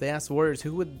Warriors? They asked the Warriors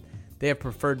who would they have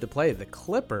preferred to play, the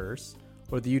Clippers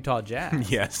or the Utah Jazz?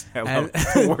 Yes, I And- love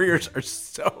the Warriors are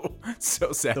so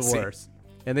sassy. The worst.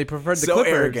 And they preferred the So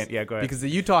Clippers arrogant. Yeah, go ahead. because the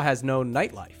Utah has no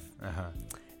nightlife.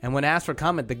 And when asked for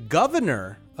comment, the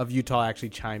governor of Utah actually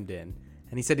chimed in,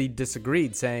 and he said he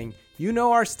disagreed, saying, "You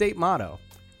know our state motto: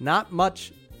 not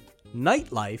much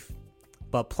nightlife,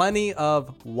 but plenty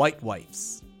of white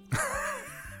wives."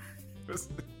 It's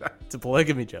a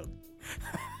polygamy joke.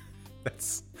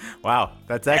 Wow,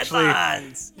 that's actually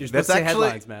Headlines. You're supposed that's to say actually.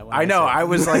 headlines, Matt. when I know. say it. I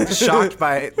was like shocked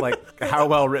by like how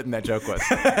well written that joke was.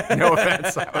 No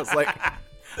offense. I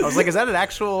was like, is that an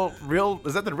actual real?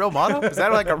 Is that the real motto? Is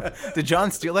that like a? Did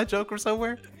John steal that joke from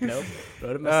somewhere? Nope.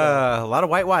 Wrote it myself. A lot of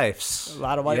white wives. A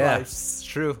lot of white Yeah, wives. It's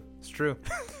true. It's true.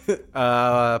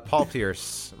 Paul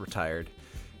Pierce retired.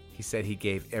 He said he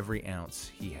gave every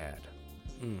ounce he had.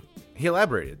 He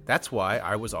elaborated. That's why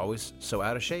I was always so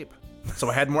out of shape.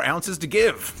 So I had more ounces to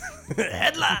give.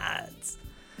 Headlines.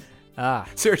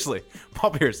 Seriously, Paul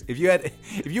Pierce, if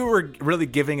you were really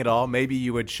giving it all, maybe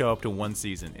you would show up to one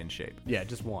season in shape. Yeah,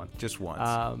 just one. Just once.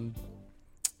 I'm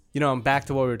back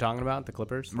to what we were talking about, the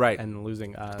Clippers. Right. And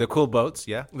losing the cool boats,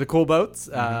 yeah. the cool boats,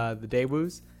 the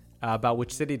Daewoo's, about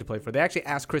which city to play for. They actually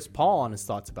asked Chris Paul on his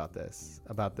thoughts about this,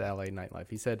 about the LA nightlife.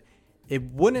 He said it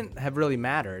wouldn't have really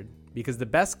mattered because the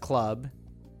best club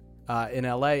in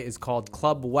LA is called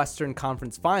Club Western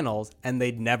Conference Finals, and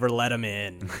they'd never let him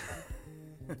in.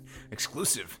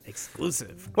 Exclusive.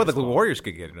 Well, the Warriors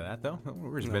could get into that, though. The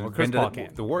Warriors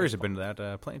have been to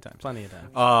that plenty of times. Plenty of times.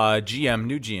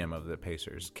 New GM of the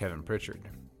Pacers, Kevin Pritchard.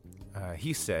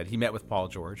 He said he met with Paul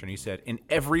George, and he said, in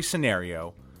every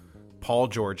scenario, Paul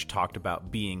George talked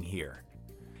about being here,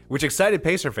 which excited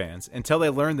Pacer fans until they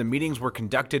learned the meetings were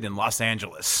conducted in Los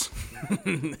Angeles.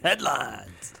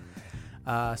 Headlines.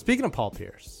 Speaking of Paul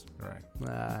Pierce.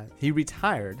 Right. He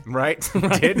retired. Right. He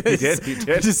did.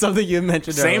 Which is something you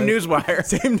mentioned Same earlier.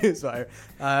 Newswire.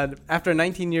 After a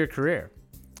 19-year career.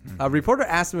 A reporter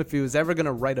asked him if he was ever going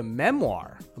to write a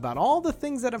memoir about all the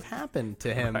things that have happened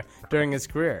to him during his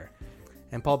career.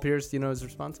 And Paul Pierce, do you know what his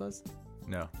response was?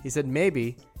 No. He said,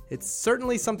 maybe. It's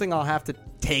certainly something I'll have to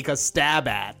take a stab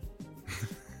at.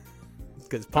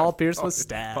 Because Paul Pierce was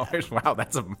stabbed. Wow,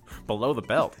 that's below the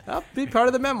belt. That'll be part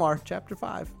of the memoir, chapter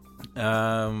 5.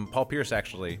 Paul Pierce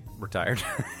actually retired.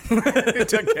 He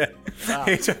took it. Wow.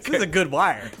 This is a good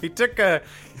wire. He took I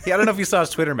don't know if you saw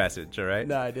his Twitter message, all right?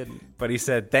 No, I didn't. But he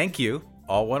said, thank you,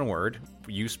 all one word,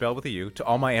 you spelled with a U, to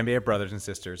all my NBA brothers and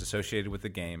sisters associated with the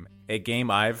game. A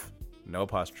game I've, no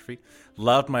apostrophe,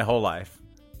 loved my whole life.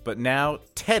 But now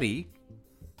Teddy,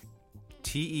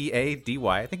 Teady,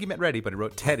 I think he meant ready, but he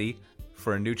wrote Teddy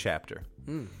for a new chapter.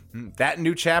 That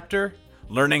new chapter,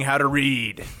 learning how to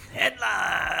read.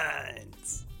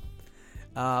 Headlines.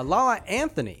 Lala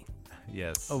Anthony.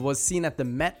 Yes. Was seen at the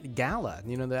Met Gala.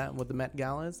 You know that what the Met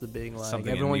Gala is? The big like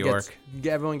Something everyone in New York.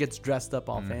 Everyone gets dressed up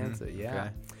all fancy. Yeah. Okay.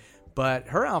 But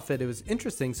her outfit, it was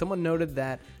interesting. Someone noted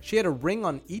that she had a ring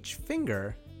on each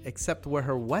finger except where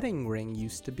her wedding ring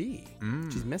used to be.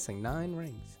 She's missing 9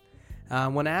 rings.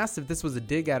 When asked if this was a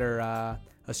dig at her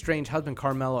estranged husband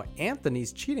Carmelo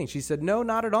Anthony's cheating, she said, no,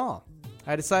 not at all.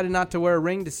 I decided not to wear a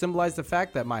ring to symbolize the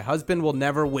fact that my husband will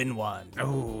never win one.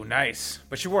 Oh, nice.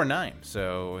 But she wore 9,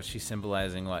 so she's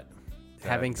symbolizing what?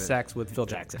 Having sex with Phil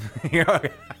Jackson.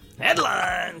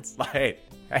 Headlines! Hey,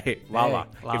 Lala,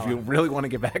 Lala. if you really want to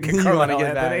get back at You Carmelo wanna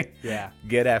get Anthony, back.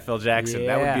 get at Phil Jackson.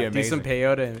 That would be amazing. Do some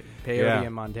peyote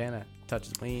in Montana.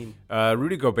 Touches clean.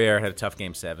 Rudy Gobert had a tough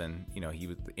Game 7. You know,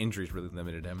 the injuries really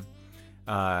limited him.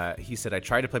 He said, I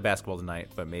tried to play basketball tonight,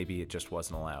 but maybe it just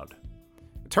wasn't allowed.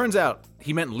 It turns out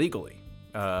he meant legally.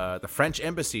 The French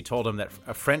embassy told him that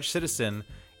a French citizen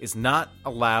is not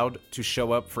allowed to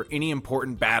show up for any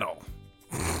important battle.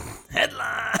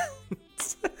 Headlines!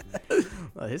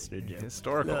 History joke.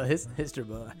 Historical. History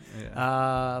boy.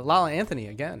 Yeah. Lala Anthony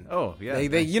again. Oh, yeah.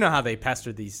 They you know how they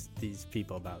pester these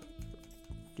people about,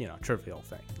 trivial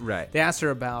thing. Right. They asked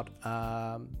her about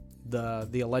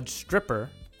the alleged stripper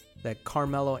that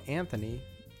Carmelo Anthony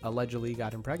allegedly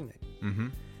got impregnated. Mm-hmm.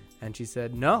 And she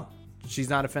said, no, she's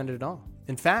not offended at all.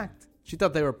 In fact, she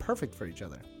thought they were perfect for each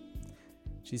other.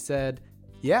 She said,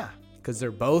 yeah, because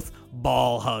they're both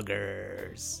ball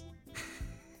huggers.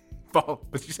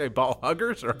 Did you say ball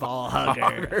huggers or ball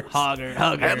huggers?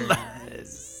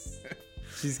 Huggers.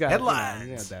 She's got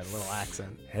headlines. That little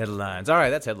accent. Headlines. All right,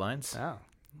 that's headlines. Oh.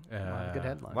 A lot of good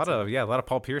headlines. A lot of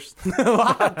Paul Pierce. a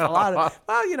lot of,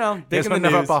 well, big in the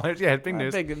news. Yeah, big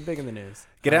news. Big in the news.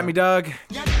 Get at me, Doug.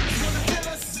 Get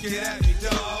at me,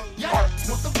 dog.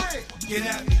 Get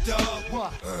at me, dog.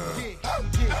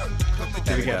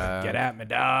 Here we go. Get at me,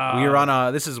 dog. We are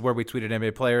on this is where we tweeted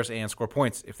NBA players and score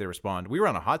points if they respond. We were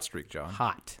on a hot streak, John.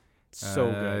 Hot.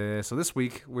 So good. So this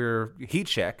week we're heat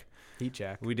check. Heat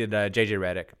check. We did JJ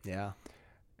Redick. Yeah.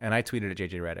 And I tweeted at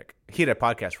JJ Redick. He had a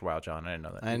podcast for a while, John. I didn't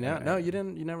know that. I know. No, you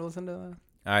didn't. You never listened to that?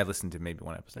 I listened to maybe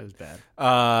one episode. That was bad.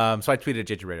 So I tweeted at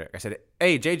JJ Redick. I said,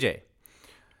 hey, JJ.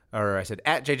 Or I said,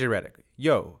 at JJ Redick.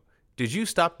 Yo, did you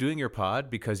stop doing your pod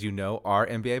because you know our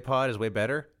NBA pod is way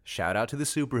better? Shout out to the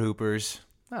Super Hoopers.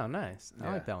 Oh, nice.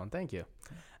 I like that one. Thank you.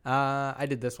 I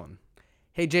did this one.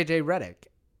 Hey, JJ Redick.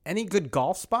 Any good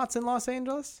golf spots in Los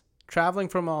Angeles? Traveling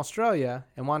from Australia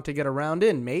and want to get a round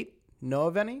in, mate. Know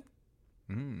of any?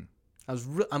 I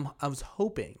was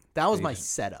hoping that was my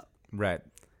setup, right?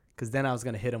 Because then I was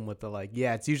gonna hit him with the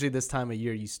it's usually this time of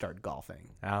year you start golfing.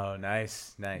 Oh,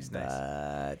 nice. He didn't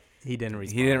respond. He didn't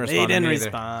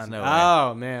respond. No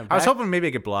oh man, I was hoping maybe I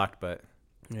get blocked, but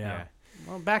yeah.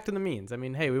 Well, back to the means. I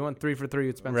mean, hey, we went 3 for 3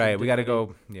 with Spencer. Right, we got to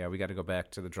go. Yeah, we got to go back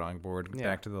to the drawing board. Yeah,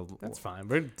 back to the. That's fine.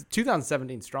 We're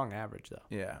 2017 strong average though.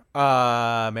 Yeah.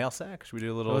 Mail sack. Should we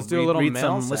do a little? Let's do a little read mail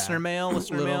some sack. listener mail.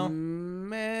 Listener mail.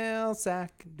 Mail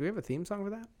sack. Do we have a theme song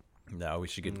for that? No, we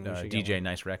should get DJ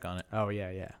Nice Wreck on it. Oh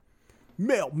yeah.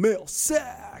 Mail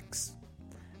sacks.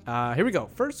 Here we go.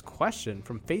 First question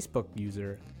from Facebook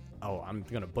user. Oh, I'm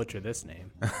gonna butcher this name.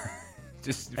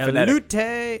 Just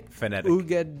Elute phonetic.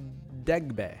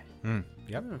 Ugedegbe.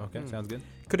 Yep. Okay, sounds good.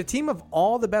 Could a team of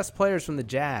all the best players from the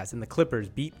Jazz and the Clippers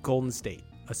beat Golden State,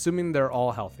 assuming they're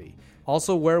all healthy?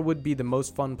 Also, where would be the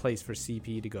most fun place for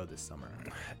CP to go this summer?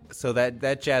 So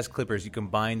that Jazz Clippers, you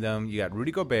combine them. You got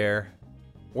Rudy Gobert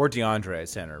or DeAndre at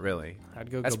center, really. I'd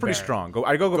go That's Gobert. pretty strong.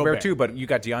 I'd go Gobert too, but you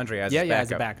got DeAndre as his backup.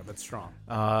 as a backup. That's strong.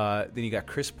 Then you got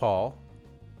Chris Paul.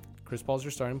 Chris Paul's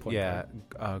your starting point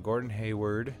guard. Gordon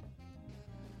Hayward,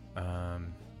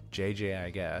 JJ, I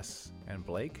guess, and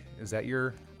Blake. Is that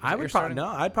your?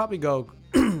 I'd probably go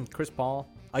Chris Paul,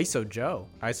 ISO Joe.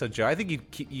 ISO Joe. I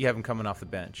think you have him coming off the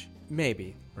bench.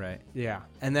 Maybe. Right. Yeah.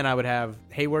 And then I would have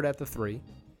Hayward at the 3,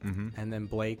 and then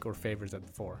Blake or Favors at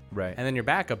the 4. Right. And then your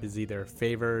backup is either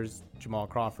Favors, Jamal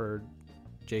Crawford,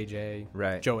 JJ,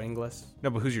 right. Joe Ingles. No,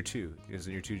 but who's your 2?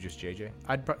 Isn't your 2 just JJ?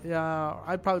 I'd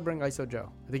probably bring ISO Joe.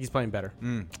 I think he's playing better.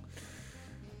 Mm.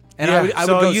 And yeah, I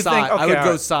would go you size. think, okay, I would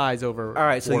go right. size over. All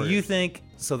right. So Warriors. you think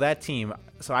that team?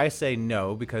 So I say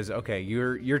no because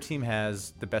your team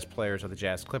has the best players of the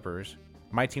Jazz Clippers.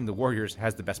 My team, the Warriors,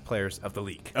 has the best players of the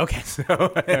league. Okay, so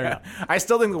fair enough. I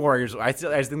still think the Warriors. I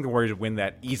think the Warriors win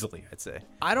that easily. I'd say.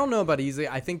 I don't know about easily.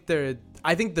 I think the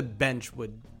bench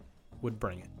would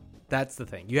bring it. That's the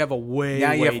thing. You have a way.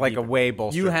 Now you way have like deeper. a way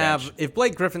bolstered You have bench. if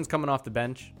Blake Griffin's coming off the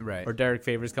bench, right, or Derek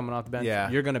Favors coming off the bench, yeah.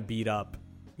 you're gonna beat up.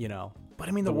 But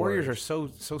I mean, the Warriors are so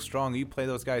strong. You play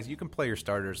those guys. You can play your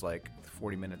starters like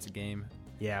 40 minutes a game.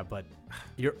 Yeah, but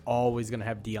you're always going to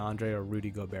have DeAndre or Rudy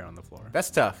Gobert on the floor.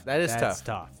 That's tough. That's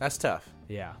tough. That's tough.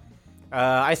 Yeah.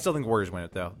 I still think Warriors win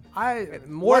it, though.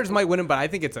 Warriors might win it, but I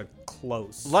think it's a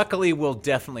close. Luckily, we'll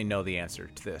definitely know the answer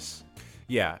to this.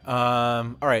 Yeah.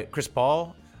 All right, Chris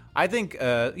Paul. I think,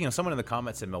 someone in the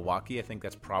comments said Milwaukee. I think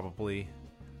that's probably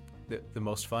the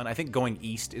most fun. I think going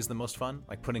east is the most fun,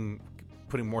 like putting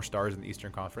more stars in the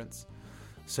Eastern Conference.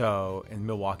 So, and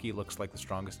Milwaukee looks like the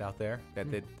strongest out there.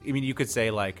 You could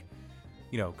say like,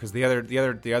 because the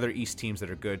other East teams that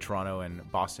are good, Toronto and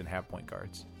Boston, have point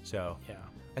guards. So, yeah,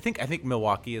 I think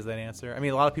Milwaukee is that answer. I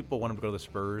mean, a lot of people want them to go to the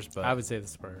Spurs, but I would say the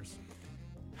Spurs.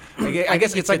 I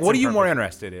guess it's like, what are you more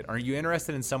interested in? Are you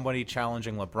interested in somebody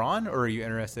challenging LeBron, or are you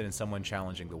interested in someone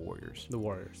challenging the Warriors? The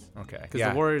Warriors. Okay, because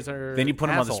the Warriors are. Then you put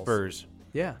assholes. them on the Spurs.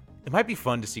 Yeah. It might be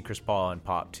fun to see Chris Paul and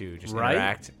Pop too, just right?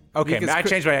 interact. Okay, I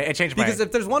changed my. Because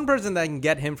if there's one person that can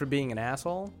get him for being an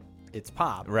asshole, it's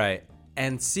Pop. Right.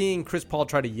 And seeing Chris Paul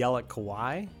try to yell at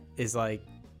Kawhi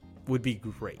would be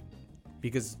great.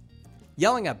 Because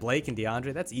yelling at Blake and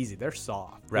DeAndre, that's easy. They're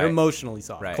soft. Right. They're emotionally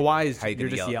soft. Right. Kawhi is you're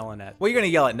just yelling at. Well, you're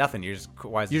gonna yell at nothing. You're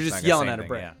just yelling at a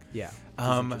brick. Yeah.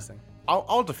 Interesting.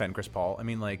 I'll defend Chris Paul. I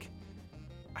mean, like,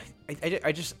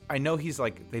 I know he's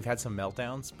like they've had some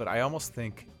meltdowns, but I almost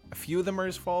think a few of them are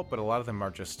his fault, but a lot of them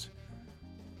are just,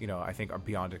 I think are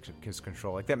beyond his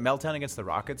control. Like that meltdown against the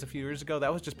Rockets a few years ago,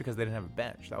 that was just because they didn't have a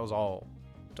bench. That was all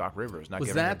Doc Rivers not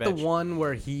giving him a bench. Was that the one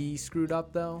where he screwed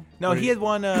up though? No, he had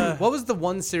one. What was the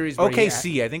one series? Where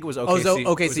OKC, I think it was OKC.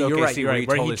 Oh, OKC. You're right. You're right.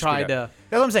 Where he tried to.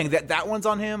 That's what I'm saying. That one's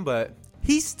on him, but.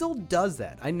 He still does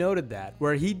that. I noted that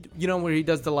where he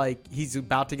does the he's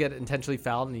about to get intentionally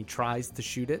fouled and he tries to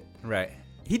shoot it. Right.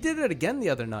 He did it again the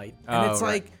other night, and it's right.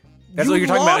 like that's what you're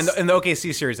talking about in the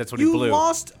OKC series. That's what he blew. You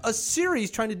lost a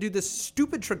series trying to do this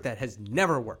stupid trick that has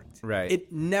never worked. Right.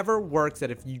 It never works.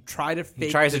 That if you try to fake, he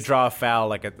tries to draw a foul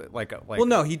like. Well,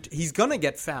 no, he's gonna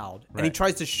get fouled, and he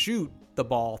tries to shoot the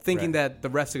ball, thinking that the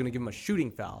refs are going to give him a shooting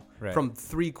foul from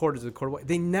 3/4 of the court away.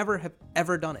 They never have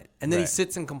ever done it. And then he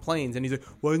sits and complains, and he's like,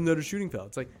 why isn't that a shooting foul?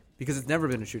 It's like, because it's never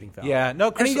been a shooting foul. Yeah, no,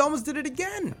 and he almost did it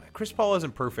again. Chris Paul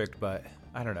isn't perfect, but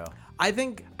I don't know. I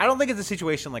don't think it's a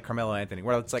situation like Carmelo Anthony,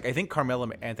 where it's like, I think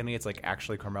Carmelo Anthony, it's like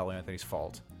actually Carmelo Anthony's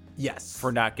fault. Yes.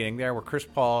 For not getting there, where Chris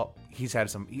Paul, he's had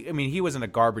some, he was in a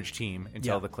garbage team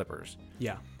until the Clippers.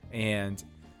 Yeah. And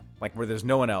where there's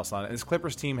no one else on it. This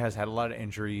Clippers team has had a lot of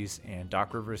injuries, and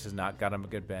Doc Rivers has not got him a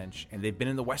good bench. And they've been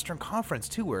in the Western Conference,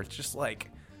 too, where it's just,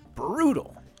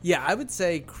 brutal. Yeah, I would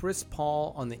say Chris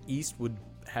Paul on the East would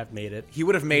have made it. He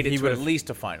would have made it to at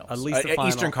least a finals. At least a final.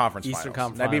 Eastern Conference Eastern finals.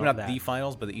 Conference Maybe final not the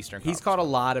finals, but the Eastern Conference. He's caught a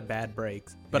lot of bad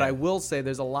breaks. But I will say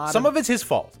there's a lot Some of it's his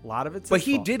fault. A lot of it's his fault. But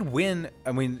he fault. did win.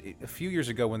 I mean, a few years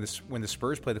ago when the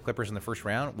Spurs played the Clippers in the first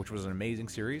round, which was an amazing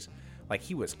series,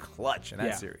 he was clutch in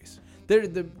that series.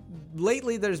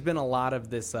 Lately, there's been a lot of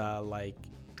this,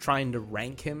 trying to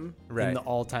rank him in the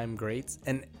all-time greats,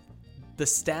 and the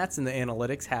stats and the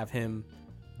analytics have him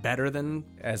better than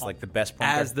as the best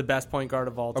point guard. the best point guard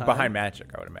of all time, or behind Magic.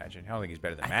 I would imagine. I don't think he's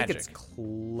better than Magic. I think it's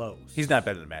close. He's not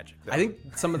better than Magic, though. I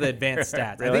think some of the advanced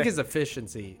stats. Really? I think his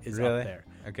efficiency is up there.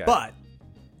 Okay, but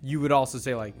you would also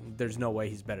say there's no way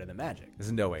he's better than Magic.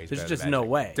 There's no way. There's just no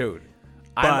way, dude.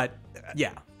 But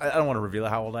yeah, I don't want to reveal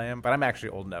how old I am, but I'm actually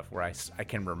old enough where I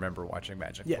can remember watching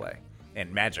Magic play.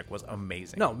 And Magic was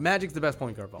amazing. No, Magic's the best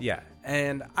point guard of all. Yeah.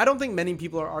 And I don't think many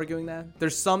people are arguing that.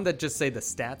 There's some that just say the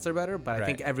stats are better, but I Right.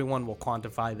 think everyone will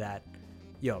quantify that.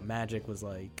 Magic was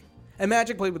like... And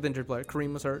Magic played with injured player.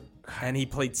 Kareem was hurt, and he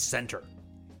played center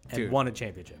and Dude. won a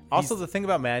championship. Also, the thing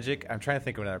about Magic, I'm trying to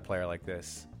think of another player like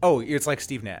this. Oh, it's like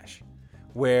Steve Nash,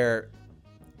 where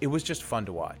it was just fun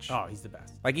to watch. Oh, he's the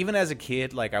best. Like, even as a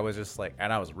kid, like, I was just like,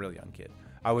 and I was a really young kid,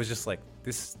 I was just like,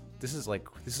 this is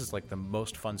like the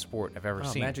most fun sport I've ever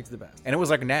seen. Magic's the best. And it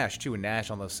was like Nash, too, and Nash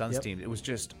on those Suns Yep. teams. It was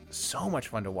just so much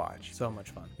fun to watch. So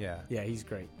much fun. Yeah. Yeah, he's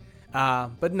great.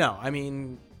 But no, I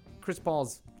mean, Chris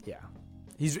Paul's,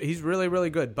 he's really, really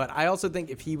good. But I also think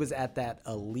if he was at that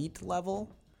elite level,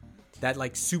 that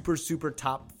like super, super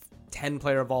top 10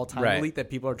 player of all time Right. elite that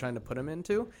people are trying to put him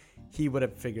into, he would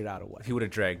have figured out a way. He would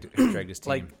have dragged his team.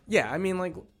 Like, yeah, I mean,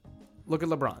 like, look at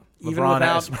LeBron. Even LeBron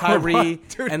without has- Kyrie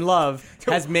Dude. and Love,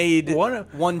 has made Two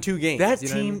 1-2 games. That you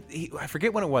know what I team, mean? I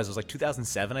forget when it was. It was like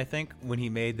 2007, I think, when he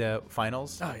made the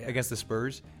finals against the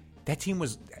Spurs. That team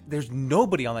was. There's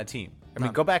nobody on that team. I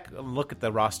mean, go back and look at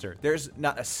the roster. There's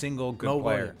not a single good Mo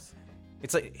player. Williams.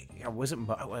 It's like, was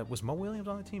Mo Williams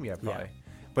on the team? Yeah, probably.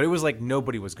 But it was like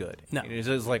nobody was good. No. It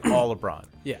was like all LeBron.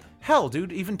 Yeah. Hell,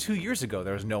 dude, even 2 years ago,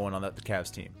 there was no one on the Cavs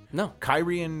team. No.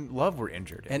 Kyrie and Love were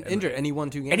injured. And injured, and he won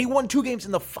 2 games. And he won 2 games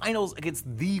in the finals against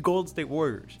the Golden State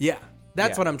Warriors. Yeah,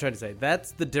 that's Yeah. what I'm trying to say.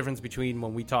 That's the difference between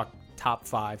when we talk top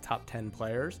 5, top 10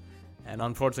 players, and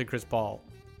unfortunately Chris Paul.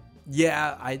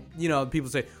 Yeah, people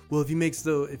say, well,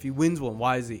 if he wins one,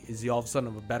 why is he all of a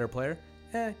sudden a better player?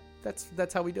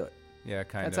 That's how we do it. Yeah,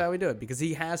 kind of. That's how we do it because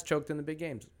he has choked in the big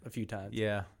games a few times.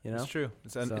 Yeah, it's true.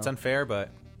 It's unfair, but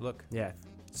look. Yeah.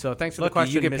 So thanks for Look, the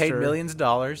question. you get paid Mr. millions of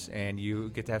dollars, and you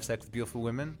get to have sex with beautiful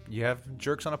women. You have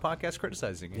jerks on a podcast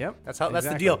criticizing you. Yep, That's the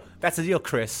exactly. deal. That's the deal,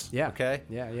 Chris. Yeah. Okay.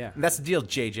 Yeah. And that's the deal,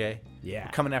 JJ. Yeah.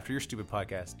 We're coming after your stupid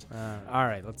podcast. All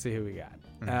right, let's see who we got.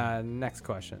 Mm-hmm. Next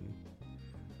question.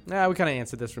 We kind of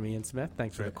answered this from Ian Smith.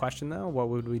 Thanks for the question, though. What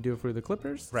would we do if we were the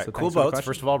Clippers? Right. So Cool thanks for the Boats. question.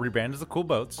 First of all, rebrand as the Cool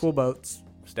Boats. Cool Boats.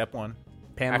 Step 1.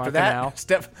 Panama After that,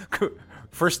 Canal.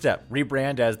 first step,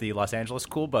 rebrand as the Los Angeles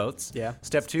Cool Boats. Yeah.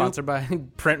 Step 2, Sponsored by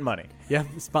print money. Yeah,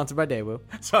 sponsored by Daewoo.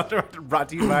 Brought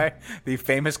to you by the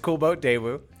famous Cool Boat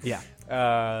Daewoo. Yeah.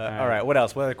 All right. What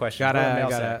else? What other questions?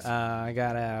 I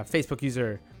got a Facebook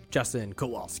user, Justin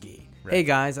Kowalski. Right. Hey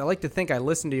guys, I like to think I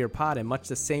listen to your pod in much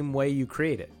the same way you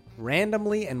create it,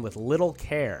 randomly and with little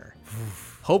care.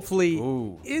 Hopefully,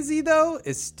 Izzy though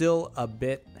is still a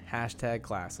bit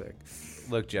 #classic.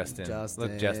 Look, Justin. Justin.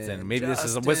 Look, Justin. Maybe this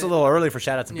is Justin. a little early for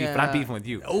shout out to beef, but I'm beefing with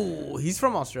you. Oh, he's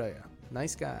from Australia.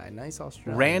 Nice guy. Nice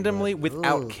Australian. Randomly, but-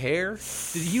 without Ugh. care?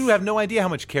 You have no idea how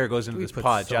much care goes into We this put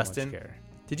pod, so much Justin. care.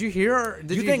 Did you hear?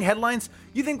 You think headlines?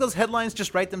 You think those headlines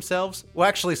just write themselves? Well,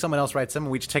 actually, someone else writes them,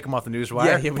 and we just take them off the newswire.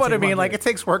 Yeah, we but take I 'em mean, off like, the- it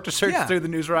takes work to search Yeah. through the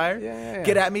newswire. Yeah.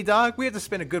 Get at me, dog. We have to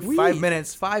spend a good 5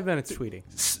 minutes 5 minutes tweeting.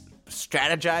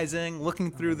 strategizing,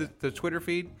 looking through the Twitter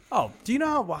feed. Oh, do you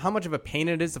know how much of a pain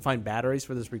it is to find batteries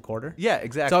for this recorder? Yeah,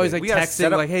 exactly. It's always like We gotta set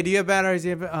texting, up- like, "Hey, do you have batteries? Do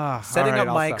you have Setting all right,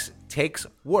 up I'll mics stop." takes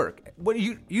work. What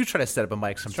you try to set up a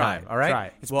mic sometime, all right? try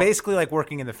it. It's Well- basically like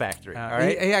working in the factory, all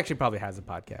right? He actually probably has a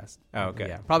podcast. Oh, okay.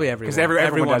 Yeah, probably everyone. 'Cause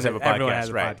everyone does have a Everyone podcast. has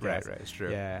a Right, podcast. right, it's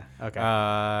true. Yeah. Okay.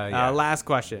 Yeah. Last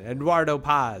question. Eduardo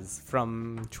Paz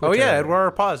from Twitter. Oh yeah,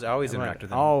 Eduardo Paz. I always Right. interact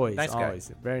with him. Always, nice guy.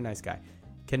 always. Very nice guy.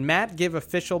 Can Matt give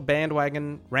official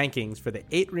bandwagon rankings for the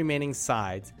 8 remaining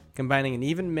sides, combining an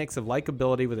even mix of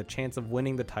likability with a chance of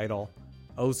winning the title?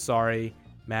 Oh, sorry,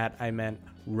 Matt, I meant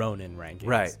Ronin rankings.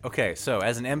 Right. Okay. So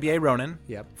as an NBA Ronin,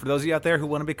 Yep. For those of you out there who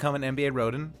want to become an NBA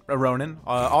Ronin,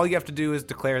 all you have to do is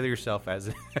declare yourself as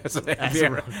an NBA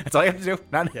Ronin. That's all you have to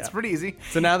do. It's pretty easy.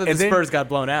 So now that And the then- Spurs got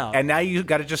blown out, and now you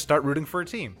got to just start rooting for a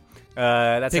team.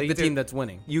 That's how pick you the do team it. that's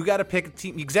winning. You got to pick a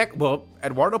team. Well,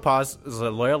 Eduardo Paz is a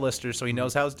loyal listener, so he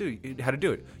knows how to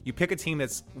do it. You pick a team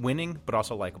that's winning but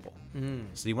also likable.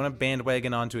 So you want to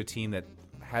bandwagon onto a team that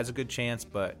has a good chance,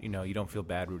 but you don't feel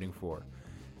bad rooting for.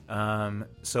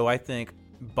 So I think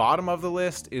bottom of the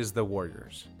list is the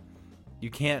Warriors. You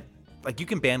can't you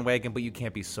can bandwagon, but you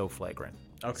can't be so flagrant.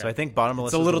 Okay. So I think bottom of the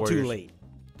list. It's a is the little too Warriors. late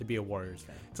to be a Warriors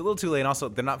fan. It's a little too late. And also,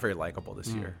 they're not very likable this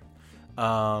year.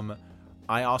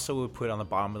 I also would put on the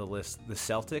bottom of the list the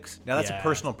Celtics. Now, that's a Yeah.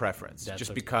 personal preference, That's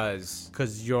just okay. because.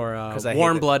 Because you're a 'Cause I hate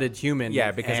warm-blooded human.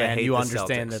 Yeah, because I and hate you the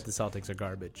understand Celtics. that the Celtics are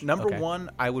garbage. Number Okay. one,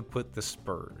 I would put the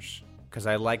Spurs because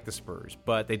I like the Spurs,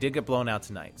 but they did get blown out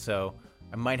tonight, so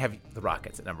I might have the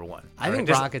Rockets at number one. I All think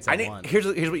Just- Rockets at think- one. Here's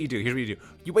what you do.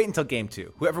 You wait until game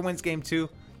 2. Whoever wins game 2,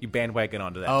 you bandwagon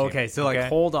onto that. Oh, team, okay, so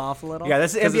hold off a little. Yeah,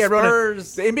 that's the 'Cause NBA Ronin.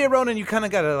 Spurs. The NBA Ronin, you kind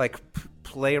of gotta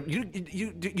play.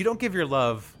 You don't give your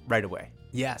love right away.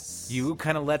 Yes. You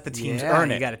kind of let the teams Yeah, earn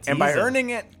you it. gotta And by tease 'em. earning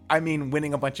it, I mean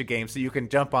winning a bunch of games so you can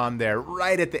jump on there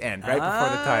right at the end, right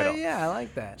before the title. Yeah, I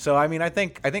like that. So, I mean, I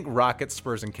think Rockets,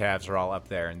 Spurs, and Cavs are all up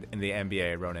there in the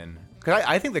NBA, Ronan. Because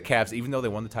I think the Cavs, even though they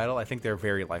won the title, I think they're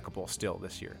very likable still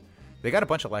this year. They got a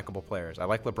bunch of likable players. I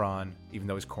like LeBron, even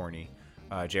though he's corny.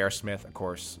 J.R. Smith, of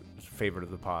course, favorite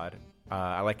of the pod.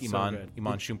 I like Iman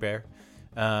Shumpert.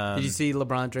 Did you see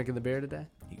LeBron drinking the beer today?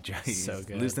 He's So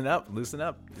good. Loosen up.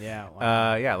 Yeah.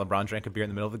 Wow. Yeah, LeBron drank a beer in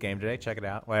the middle of the game today. Check it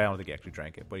out. Well, I don't think he actually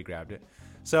drank it, but he grabbed it.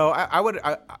 So I would,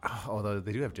 although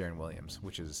they do have Darren Williams,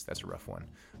 that's a rough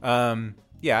one.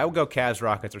 Yeah, I would go Cavs,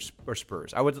 Rockets, or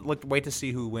Spurs. I would wait to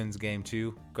see who wins game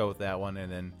 2. Go with that one,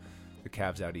 and then the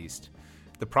Cavs out east.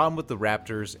 The problem with the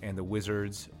Raptors and the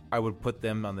Wizards, I would put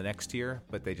them on the next tier,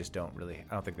 but they just don't really.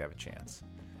 I don't think they have a chance.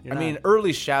 You're I mean, not-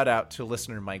 early shout out to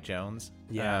listener Mike Jones.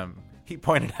 Yeah. He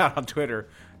pointed out on Twitter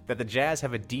that the Jazz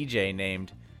have a DJ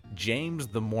named James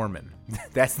the Mormon.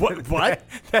 That's What?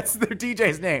 That's their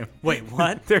DJ's name. Wait,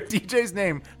 what? Their DJ's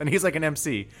name, and he's like an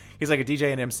MC. He's like a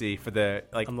DJ and MC for the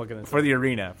I'm looking at for the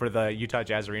arena, for the Utah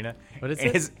Jazz arena. What is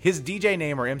and it? His DJ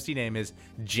name or MC name is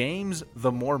James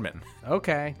the Mormon.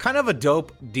 Okay. Kind of a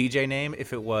dope DJ name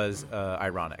if it was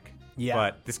ironic. Yeah.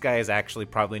 But this guy is actually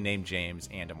probably named James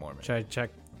and a Mormon. Should I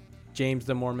check James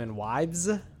the Mormon wives?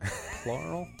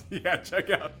 Plural? Yeah, check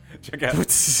out.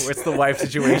 What's the wife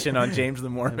situation on James the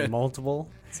Mormon? Multiple?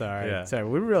 Sorry. Yeah. Sorry.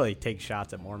 We really take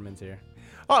shots at Mormons here.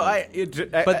 Oh,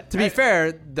 But to be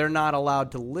fair, they're not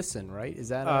allowed to listen, right? Is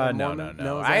that a no. Mormon? Is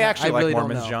I that- actually like really don't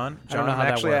Mormons, know. John. I don't know how that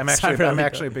I'm works. actually I I'm really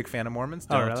actually a don't. big fan of Mormons.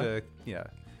 Oh, really? Yeah.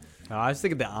 Oh, I was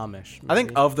thinking the Amish. I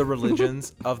think maybe. of the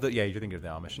religions you're thinking of the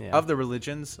Amish. Yeah. Of the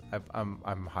religions,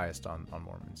 I'm highest on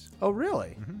Mormons. Oh,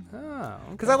 really? Mm-hmm. Oh,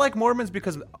 Because I like Mormons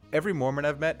because every Mormon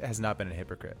I've met has not been a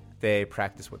hypocrite. They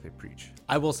practice what they preach.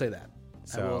 I will say that.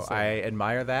 So I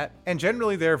admire that. And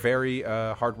generally, they're very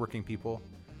hardworking people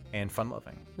and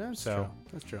fun-loving. That's so, true.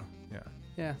 That's true. Yeah.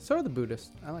 Yeah. So are the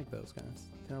Buddhists. I like those guys.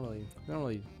 They don't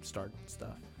really start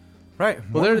stuff. Right.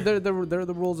 Well, they're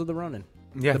the rules of the running.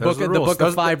 Yeah, the those book are the the rules. book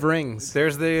Those of five rings.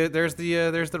 There's the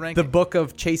ranking. The book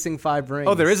of chasing 5 rings.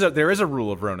 Oh, there is a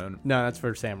rule of Ronan. No, that's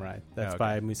for Samurai. That's Oh, okay.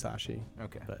 by Musashi.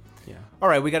 Okay. But yeah. All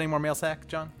right, we got any more mail sack,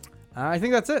 John? I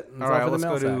think that's it. That's All right, for the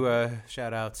let's go mail to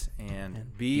shout outs and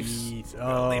beefs.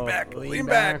 Oh, lean back. Lean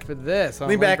back for this.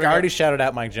 Lean back. I already shouted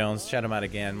out Mike Jones. Shout him out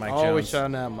again. Mike Always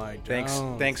Jones. shouting out Mike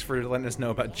Jones. Thanks for letting us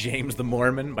know about James the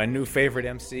Mormon, my new favorite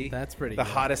MC. That's pretty the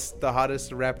good.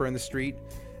 hottest rapper in the street.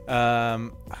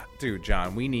 Dude,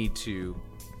 John, we need to.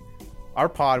 Our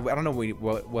pod. I don't know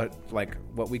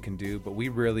what we can do, but we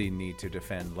really need to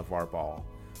defend LeVar Ball,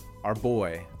 our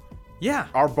boy. Yeah.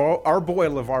 Our boy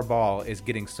LeVar Ball is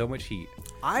getting so much heat.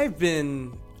 I'm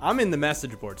in the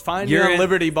message boards. Find me You're on in-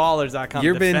 libertyballers.com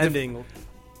you've been defending.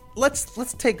 Let's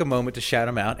take a moment to shout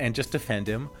him out and just defend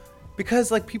him,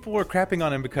 because like people were crapping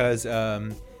on him because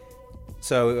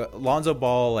so Lonzo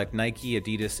Ball, like Nike,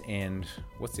 Adidas, and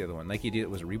what's the other one? Nike, Adidas,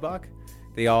 was it Reebok?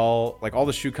 They all, like, all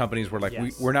the shoe companies were like,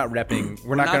 Yes. we're not repping,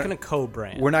 we're not not going to gonna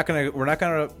co-brand. we're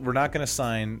not gonna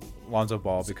sign Lonzo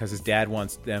Ball because his dad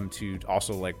wants them to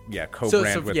also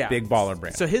co-brand with big baller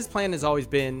brands. So his plan has always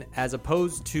been, as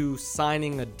opposed to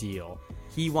signing a deal,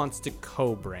 he wants to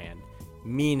co-brand,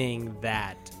 meaning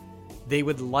that they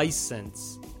would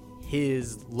license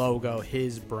his logo,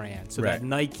 his brand, so that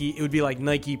Nike, it would be like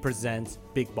Nike presents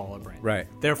Big Baller Brand. Right.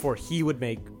 Therefore, he would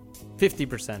make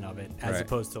 50% of it as Right.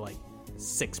 opposed to like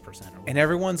 6% or whatever. And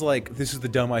everyone's like, this is the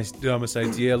dumbest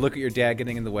idea. Look at your dad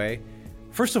getting in the way.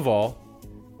 First of all,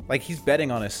 like, he's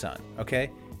betting on his son, okay?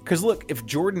 Because look, if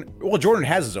Jordan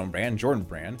has his own brand, Jordan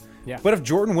brand. Yeah. But if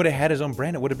Jordan would have had his own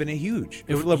brand, it would have been huge.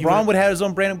 If he LeBron would have had his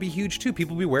own brand, it would be huge too.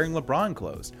 People would be wearing LeBron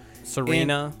clothes.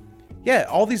 Serena. Yeah,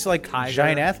 all these like Tiger.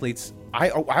 giant athletes.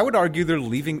 I would argue they're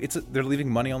leaving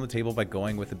money on the table by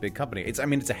going with a big company. It's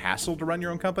a hassle to run your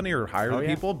own company or hire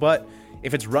people, but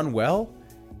if it's run well,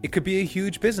 it could be a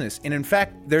huge business. And in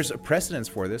fact, there's a precedence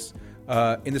for this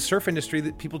in the surf industry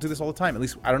that people do this all the time. At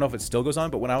least I don't know if it still goes on,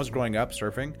 but when I was growing up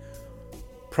surfing,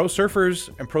 pro surfers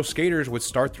and pro skaters would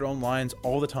start their own lines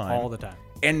all the time. All the time.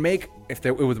 And make if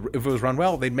it was run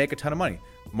well, they'd make a ton of money.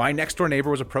 My next door neighbor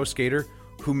was a pro skater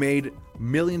who made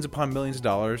millions upon millions of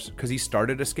dollars because he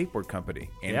started a skateboard company.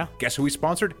 And guess who he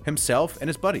sponsored? Himself and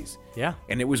his buddies. Yeah.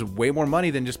 And it was way more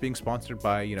money than just being sponsored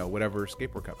by, whatever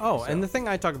skateboard company. Oh, and the thing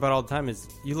I talk about all the time is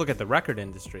you look at the record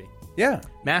industry. Yeah.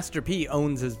 Master P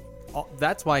owns his.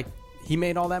 That's why he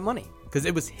made all that money, because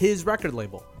it was his record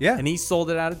label. Yeah. And he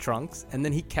sold it out of trunks, and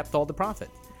then he kept all the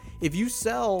profit. If you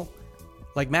sell,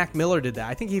 like Mac Miller did that,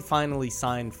 I think he finally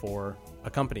signed for a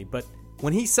company, but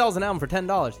when he sells an album for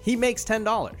 $10, he makes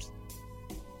 $10.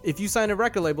 If you sign a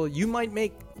record label, you might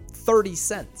make 30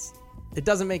 cents. It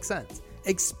doesn't make sense,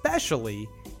 especially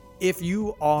if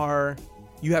you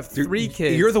have 3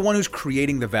 kids. You're the one who's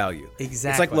creating the value.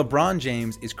 Exactly. It's like LeBron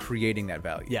James is creating that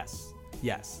value.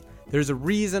 Yes. There's a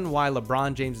reason why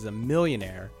LeBron James is a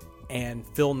millionaire and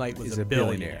Phil Knight was a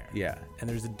billionaire. Yeah. And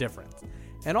there's a difference.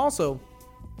 And also,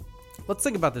 let's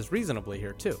think about this reasonably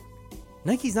here too.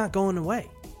 Nike's not going away.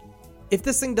 If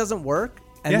this thing doesn't work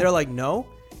and they're like, no,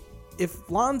 if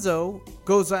Lonzo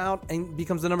goes out and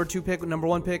becomes the number 2 pick, number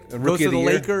 1 pick, goes to the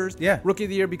Lakers, Rookie of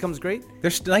the Year becomes great,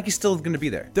 Nike's still going to be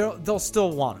there. They'll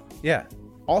still want him. Yeah.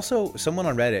 Also, someone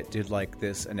on Reddit did like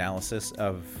this analysis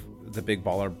of the Big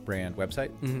Baller brand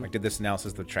website. Mm-hmm. Like did this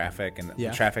analysis of the traffic and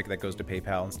the traffic that goes to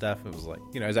PayPal and stuff. It was like,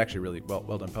 it was actually really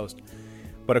well done post.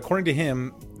 But according to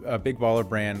him, a Big Baller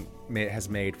brand has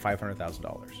made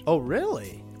 $500,000. Oh,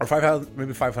 really? Or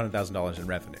maybe $500,000 in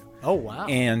revenue. Oh, wow.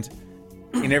 And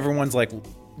everyone's like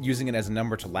using it as a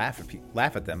number to laugh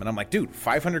at them. And I'm like, dude,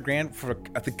 $500,000 for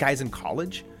the guy's in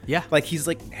college? Yeah. Like he's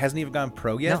like hasn't even gone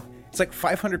pro yet. No. It's like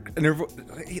 500.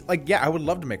 And like, yeah, I would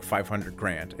love to make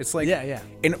 $500,000. It's like, yeah.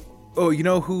 And you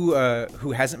know who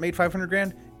hasn't made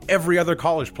 $500,000? Every other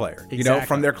college player,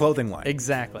 from their clothing line.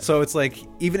 Exactly. So it's like,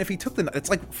 even if he took it's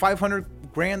like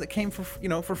 $500,000 that came for free.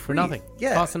 For nothing.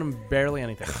 Yeah. Costing him barely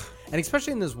anything. And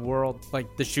especially in this world,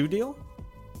 like the shoe deal,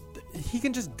 he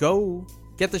can just go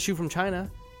get the shoe from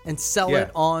China and sell it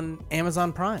on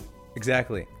Amazon Prime.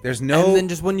 Exactly. There's and then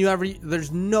just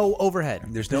there's no overhead.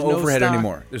 There's no overhead stock.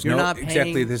 Anymore. There's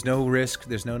There's no risk.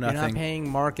 There's no nothing. You're not paying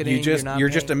marketing. You're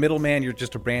just a middleman. You're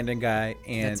just a branding guy,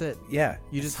 and that's it. Yeah.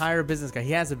 You just hire a business guy.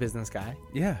 He has a business guy.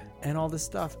 Yeah. And all this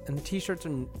stuff, and the T-shirts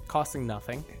are costing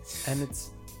nothing, and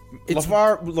it's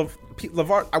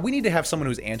LeVar. We need to have someone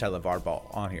who's anti-LeVar Ball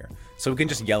on here, so we can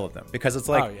just yell at them, because it's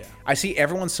like I see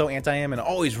everyone's so anti him and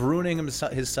he's ruining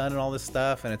his son and all this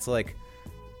stuff, and it's like,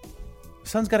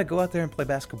 son's got to go out there and play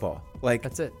basketball. Like,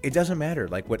 that's it. It doesn't matter.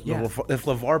 Like, if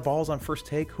LeVar Ball's on First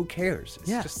Take, who cares? It's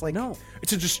just like, no.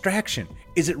 It's a distraction.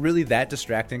 Is it really that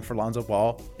distracting for Lonzo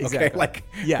Ball? Exactly. Okay,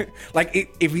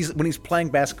 like, if when he's playing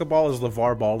basketball, is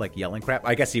LeVar Ball like yelling crap?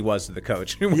 I guess he was to the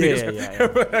coach. But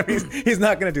I mean, he's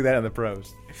not going to do that in the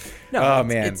pros. No, oh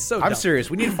man, it's so I'm dumb. serious.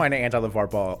 We need to find an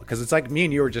anti-LeVar Ball, because it's like me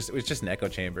and you it was just an echo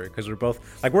chamber, because we're both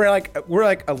we're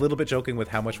a little bit joking with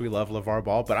how much we love LeVar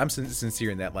Ball, but I'm sincere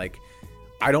in that, like,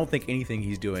 I don't think anything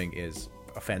he's doing is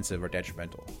offensive or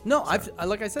detrimental. No,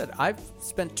 like I said, I've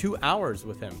spent 2 hours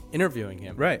with him, interviewing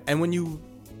him. Right. And when you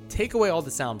take away all the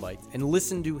sound bites and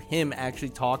listen to him actually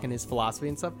talk and his philosophy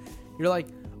and stuff, you're like,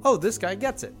 oh, this guy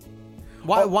gets it.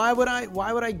 Why would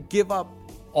I give up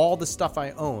all the stuff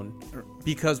I own?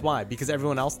 Because why? Because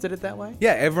everyone else did it that way?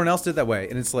 Yeah, everyone else did that way.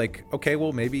 And it's like, okay,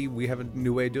 well, maybe we have a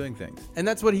new way of doing things. And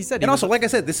that's what he said. And also, like I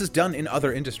said, this is done in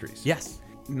other industries. Yes.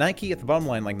 Nike, at the bottom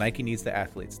line, like, Nike needs the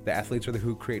athletes. The athletes are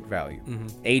who create value. Mm-hmm.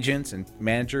 Agents and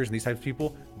managers and these types of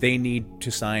people, they need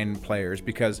to sign players,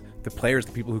 because the players are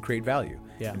the people who create value.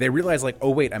 Yeah. They realize, like, oh,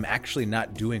 wait, I'm actually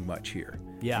not doing much here.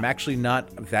 Yeah. I'm actually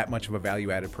not that much of a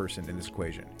value-added person in this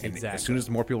equation. And exactly. As soon as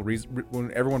more people,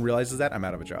 when everyone realizes that, I'm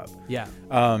out of a job. Yeah.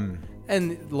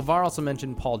 And LeVar also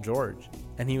mentioned Paul George,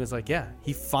 and he was like, yeah,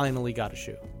 he finally got a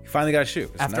shoe. He finally got a shoe.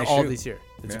 It's after a nice all shoe. these years.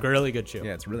 It's a really good shoe.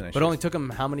 Yeah, it's a really nice But shoe. it only took him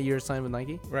how many years signed with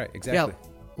Nike? Right, exactly. Yeah,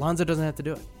 Lonzo doesn't have to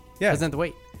do it. Yeah. Doesn't have to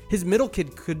wait. His middle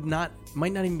kid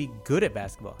might not even be good at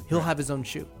basketball. He'll have his own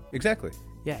shoe. Exactly.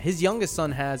 Yeah, his youngest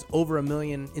son has over 1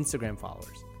 million Instagram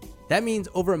followers. That means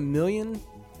over 1 million,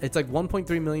 it's like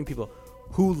 1.3 million people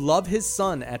who love his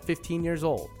son at 15 years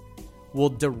old will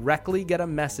directly get a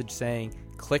message saying,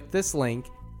 click this link,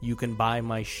 you can buy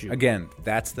my shoe. Again,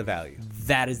 that's the value.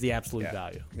 That is the absolute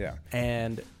value. Yeah.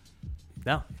 And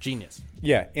no, genius.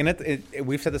 Yeah, and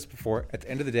we've said this before. At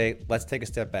the end of the day, let's take a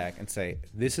step back and say,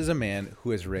 this is a man who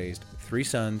has raised 3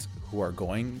 sons who are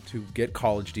going to get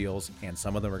college deals, and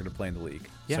some of them are going to play in the league.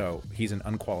 Yeah. So he's an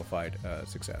unqualified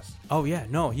success. Oh, yeah.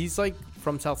 No, he's like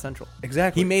from South Central.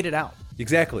 Exactly. He made it out.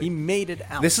 Exactly. He made it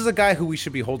out. This is a guy who we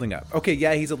should be holding up. Okay,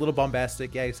 yeah, he's a little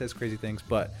bombastic. Yeah, he says crazy things,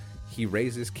 but he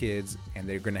raises kids, and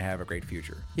they're going to have a great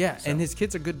future. Yeah, and his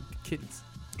kids are good kids.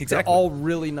 Exactly. They're all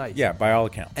really nice. Yeah, by all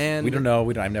accounts. And we don't know.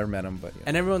 I've never met him, but yeah.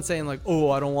 And everyone's saying like,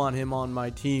 "Oh, I don't want him on my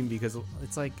team," because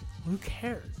it's like, who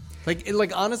cares?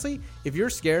 Like honestly, if you're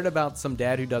scared about some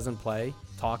dad who doesn't play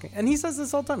talking, and he says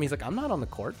this all the time, he's like, "I'm not on the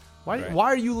court. Why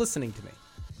are you listening to me?"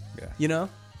 Yeah. You know,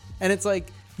 and it's like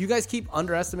you guys keep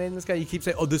underestimating this guy. You keep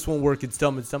saying, "Oh, this won't work. It's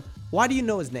dumb. It's dumb." Why do you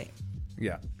know his name?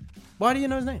 Yeah. Why do you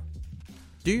know his name?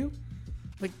 Do you?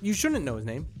 Like, you shouldn't know his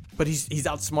name, but he's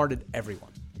outsmarted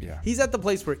everyone. Yeah. He's at the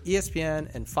place where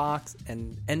ESPN and Fox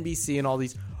and NBC and all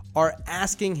these are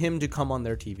asking him to come on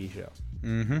their TV show.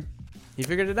 Mm-hmm. He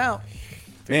figured it out.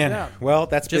 Well,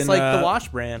 that's just been, like the Wash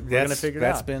brand. We're gonna figure it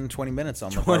out. That's been 20 minutes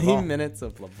on 20 LeVar Ball. minutes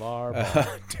of LeVar Ball.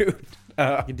 Dude.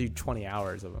 You can do 20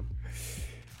 hours of them.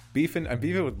 I'm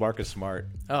beefing with Marcus Smart.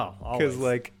 Oh, always.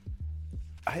 Because,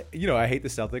 I hate the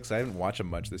Celtics. I haven't watched them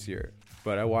much this year.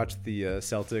 But I watched the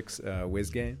Celtics Wiz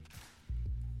game.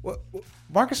 Well,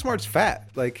 Marcus Smart's fat.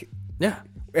 Yeah.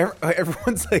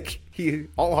 Everyone's he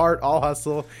all heart, all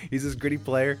hustle. He's this gritty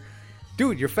player.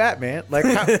 Dude, you're fat, man.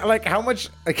 How much?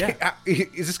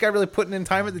 Is this guy really putting in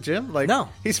time at the gym? No,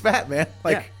 he's fat, man.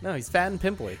 No, he's fat and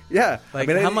pimply. Yeah,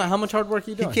 how much hard work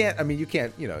are you doing? He can't. I mean, you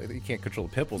can't. You can't control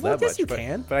the pimples well, that much. I guess you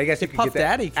can. But I guess you can Puff get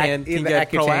Daddy that. can get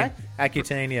Proact.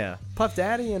 Accutane, yeah. Puff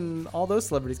Daddy and all those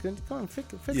celebrities can go and fix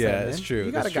that. Yeah, man. it's true.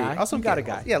 You got that's a guy. True. Also, you got a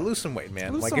guy. Yeah, lose some weight,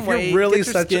 man. Lose some if weight, you're really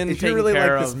get your if you're really taken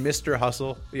care this of. Mr.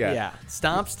 Hustle, Yeah.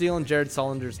 Stop stealing Jared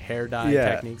Sullinger's hair dye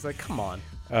techniques. Come on,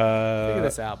 figure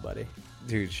this out, buddy.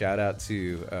 Dude, shout out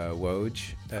to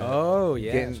Woj.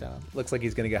 Looks like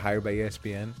he's going to get hired by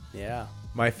ESPN. Yeah.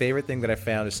 My favorite thing that I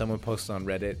found is someone posted on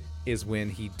Reddit is when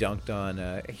he dunked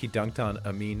on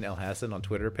Amin El Hassan on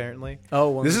Twitter. Apparently,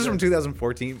 this is from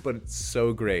 2014, but it's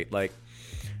so great.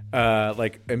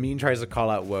 Amin tries to call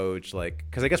out Woj,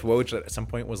 because I guess Woj at some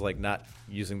point was not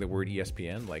using the word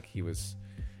ESPN, he was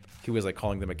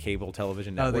calling them a cable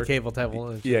television network. Oh, the cable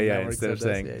television. Yeah. Instead of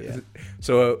saying,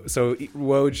 so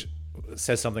Woj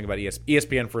says something about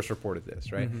ESPN first reported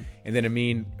this, right? Mm-hmm. And then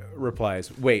Amin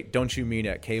replies, "Wait, don't you mean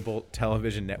a cable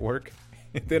television network?"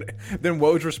 then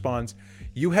Woj responds,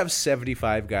 "You have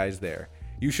 75 guys there.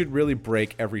 You should really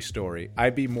break every story.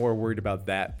 I'd be more worried about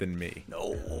that than me."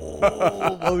 No,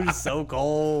 Woj is so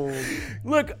cold.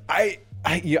 Look, I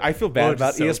feel bad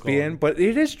about ESPN, but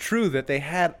it is true that they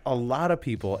had a lot of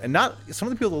people, and not some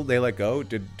of the people they let go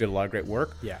did a lot of great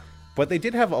work. Yeah, but they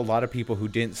did have a lot of people who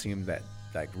didn't seem that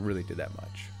really did that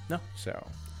much.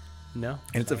 No.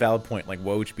 And it's a valid point.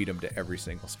 Woj beat him to every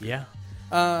single sport. Yeah.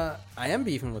 I am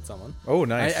beefing with someone. Oh,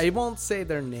 nice. I won't say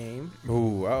their name.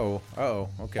 Ooh,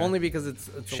 okay. Only because it's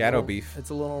shadow beef. It's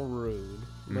a little rude,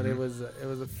 but it was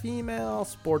a female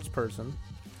sports person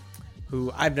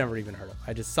who I've never even heard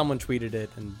of. Someone tweeted it,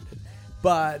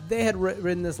 but they had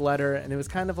written this letter, and it was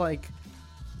kind of this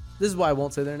is why I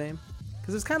won't say their name,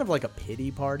 because it's kind of like a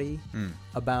pity party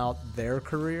about their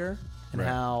career and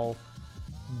how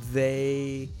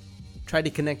they tried to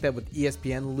connect that with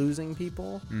ESPN losing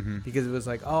people, because it was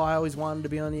I always wanted to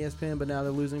be on ESPN, but now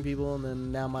they're losing people, and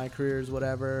then now my career is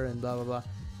whatever, and blah blah blah,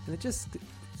 and it's just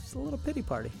a little pity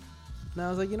party. And I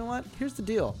was like, you know what? Here's the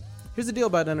deal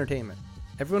about entertainment.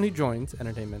 Everyone who joins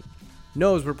entertainment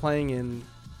knows we're playing in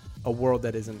a world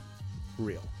that isn't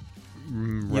real. You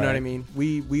know what I mean?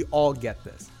 We all get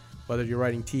this. Whether you're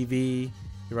writing TV,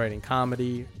 you're writing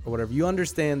comedy, or whatever, you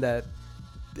understand that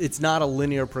it's not a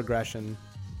linear progression,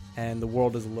 and the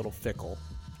world is a little fickle,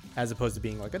 as opposed to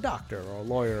being a doctor or a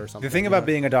lawyer or something. The thing about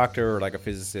being a doctor or a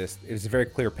physicist, it's a very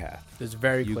clear path. There's a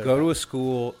very clear path. You go to a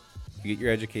school, you get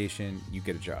your education, you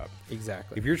get a job.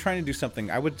 Exactly. If you're trying to do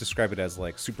something, I would describe it as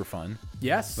super fun.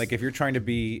 Yes. If you're trying to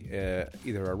be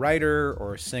either a writer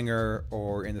or a singer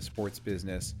or in the sports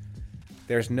business,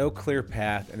 there's no clear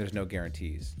path and there's no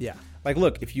guarantees. Yeah.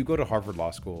 Look, if you go to Harvard Law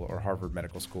School or Harvard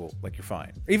Medical School, you're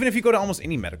fine. Even if you go to almost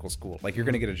any medical school, you're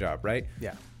going to get a job, right?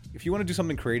 Yeah. If you want to do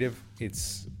something creative,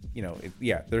 it's,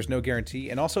 there's no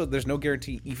guarantee. And also, there's no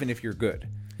guarantee even if you're good.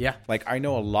 Yeah. I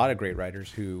know a lot of great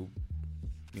writers who,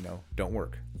 don't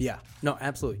work. Yeah. No,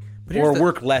 absolutely. Or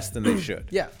work less than they should.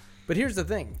 Yeah. But here's the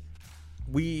thing.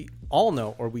 We all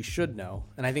know, or we should know,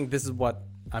 and I think this is what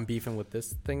I'm beefing with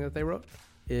this thing that they wrote,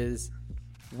 is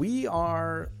we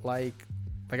are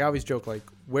I always joke,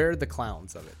 we're the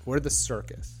clowns of it. We're the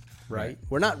circus, right?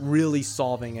 We're not really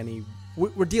solving any...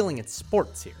 We're dealing in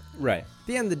sports here. Right. At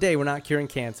the end of the day, we're not curing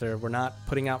cancer. We're not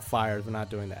putting out fires. We're not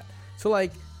doing that. So,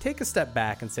 take a step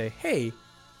back and say, hey,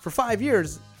 for 5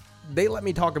 years, they let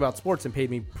me talk about sports and paid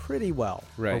me pretty well.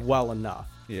 Right. Or well enough.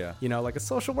 Yeah. A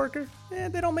social worker, they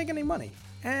don't make any money.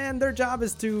 And their job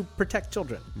is to protect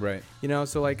children. Right.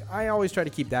 So I always try to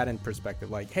keep that in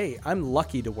perspective. Hey, I'm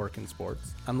lucky to work in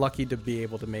sports. I'm lucky to be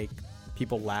able to make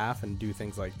people laugh and do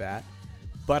things like that.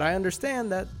 But I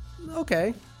understand that,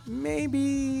 okay,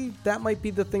 maybe that might be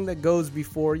the thing that goes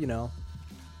before, the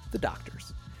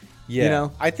doctors. Yeah.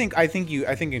 I think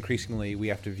increasingly we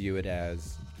have to view it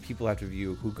as people have to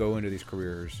view who go into these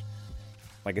careers.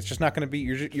 It's just not going to be,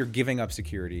 you're giving up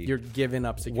security. You're giving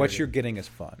up security. What you're getting is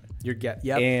fun. Yep.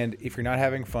 And if you're not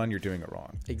having fun, you're doing it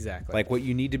wrong. Exactly. What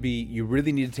you need to be, you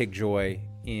really need to take joy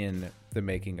in the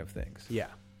making of things. Yeah.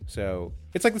 So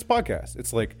it's like this podcast.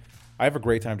 It's like I have a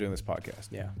great time doing this podcast.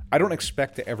 Yeah. I don't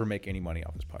expect to ever make any money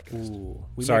off this podcast. Ooh,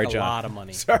 we Sorry, make a John. lot of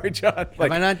money. Sorry, John.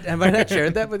 Have I not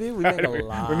shared that with you? We made a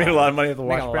lot. We made a lot of money at the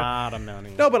Make Wash a Brand. lot of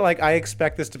money. No, but like I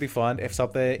expect this to be fun. If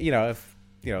something,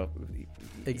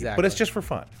 Exactly. But it's just for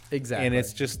fun. Exactly. And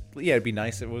it's just, it'd be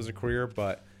nice if it was a career,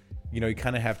 but you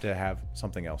kind of have to have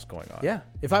something else going on. Yeah.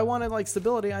 If I wanted like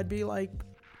stability, I'd be like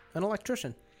an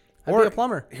electrician. I'd Or be a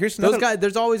plumber. here's those another- guys.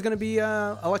 There's always going to be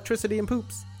electricity and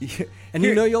poops, and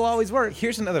Here- you'll always work.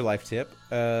 Here's another life tip.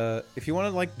 If you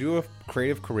want to like do a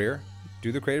creative career,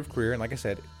 do the creative career, and like I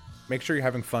said, make sure you're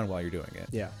having fun while you're doing it.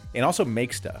 Yeah. And also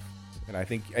make stuff. And I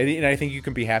think you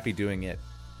can be happy doing it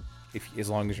as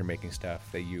long as you're making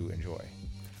stuff that you enjoy,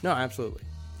 No, absolutely.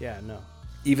 Yeah, no.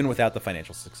 even without the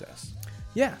financial success.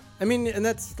 Yeah, I mean, and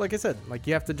that's like I said, like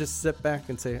you have to just sit back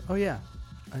and say, oh yeah,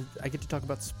 I get to talk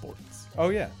about sports. Oh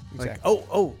yeah, Like, exactly.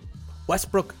 oh,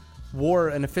 Westbrook wore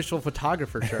an official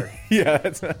photographer shirt. Yeah,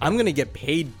 that's I'm gonna get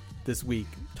paid this week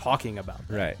talking about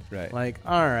that. right. Like,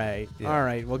 all right.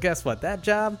 Well, guess what? That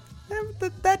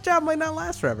job might not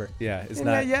last forever. Yeah, it's And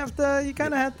not. You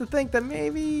kind of have to think that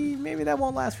maybe that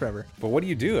won't last forever. But what do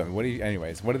you do? I mean,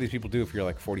 anyways, what do these people do if you're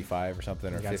like 45 or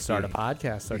something or You got 50? to start a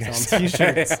podcast, start selling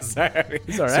T-shirts. Sorry.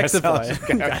 These are Start exit selling-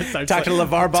 plans. Talk to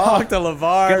LeVar Ball. Talk to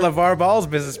LeVar. Get LeVar Ball's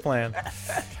business plan.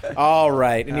 All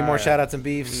right. Any more right. shout outs and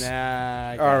beefs?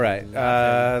 Nah. All right.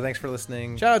 Thanks for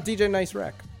listening. Shout out DJ Nice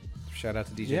Rec. Shout out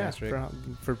to DJ Yeah, Nice Rick.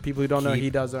 for people who don't know, Keep- he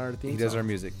does our theme He does song. our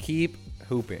music. Keep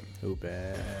hooping. Hoop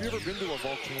it. Have you ever been to a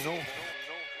volcano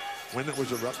when it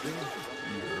was erupting?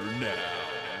 You're now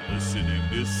listening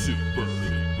to Super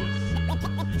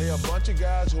Hoopers. They a bunch of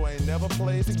guys who ain't never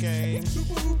played the game.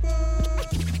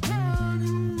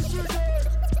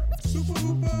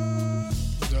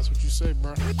 That's what you say,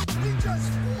 bro.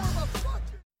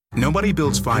 Nobody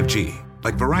builds 5G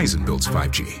like Verizon builds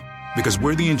 5G because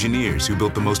we're the engineers who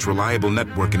built the most reliable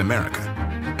network in America.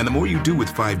 And the more you do with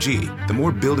 5G, the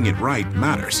more building it right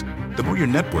matters. The more your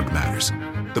network matters.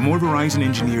 The more Verizon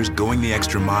engineers going the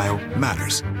extra mile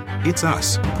matters. It's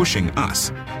us pushing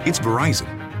us. It's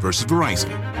Verizon versus Verizon.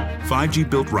 5G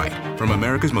built right from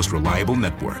America's most reliable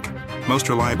network. Most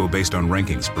reliable based on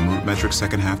rankings from RootMetrics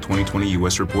second half 2020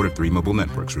 U.S. report of 3 mobile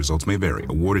networks. Results may vary.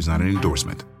 Award is not an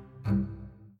endorsement.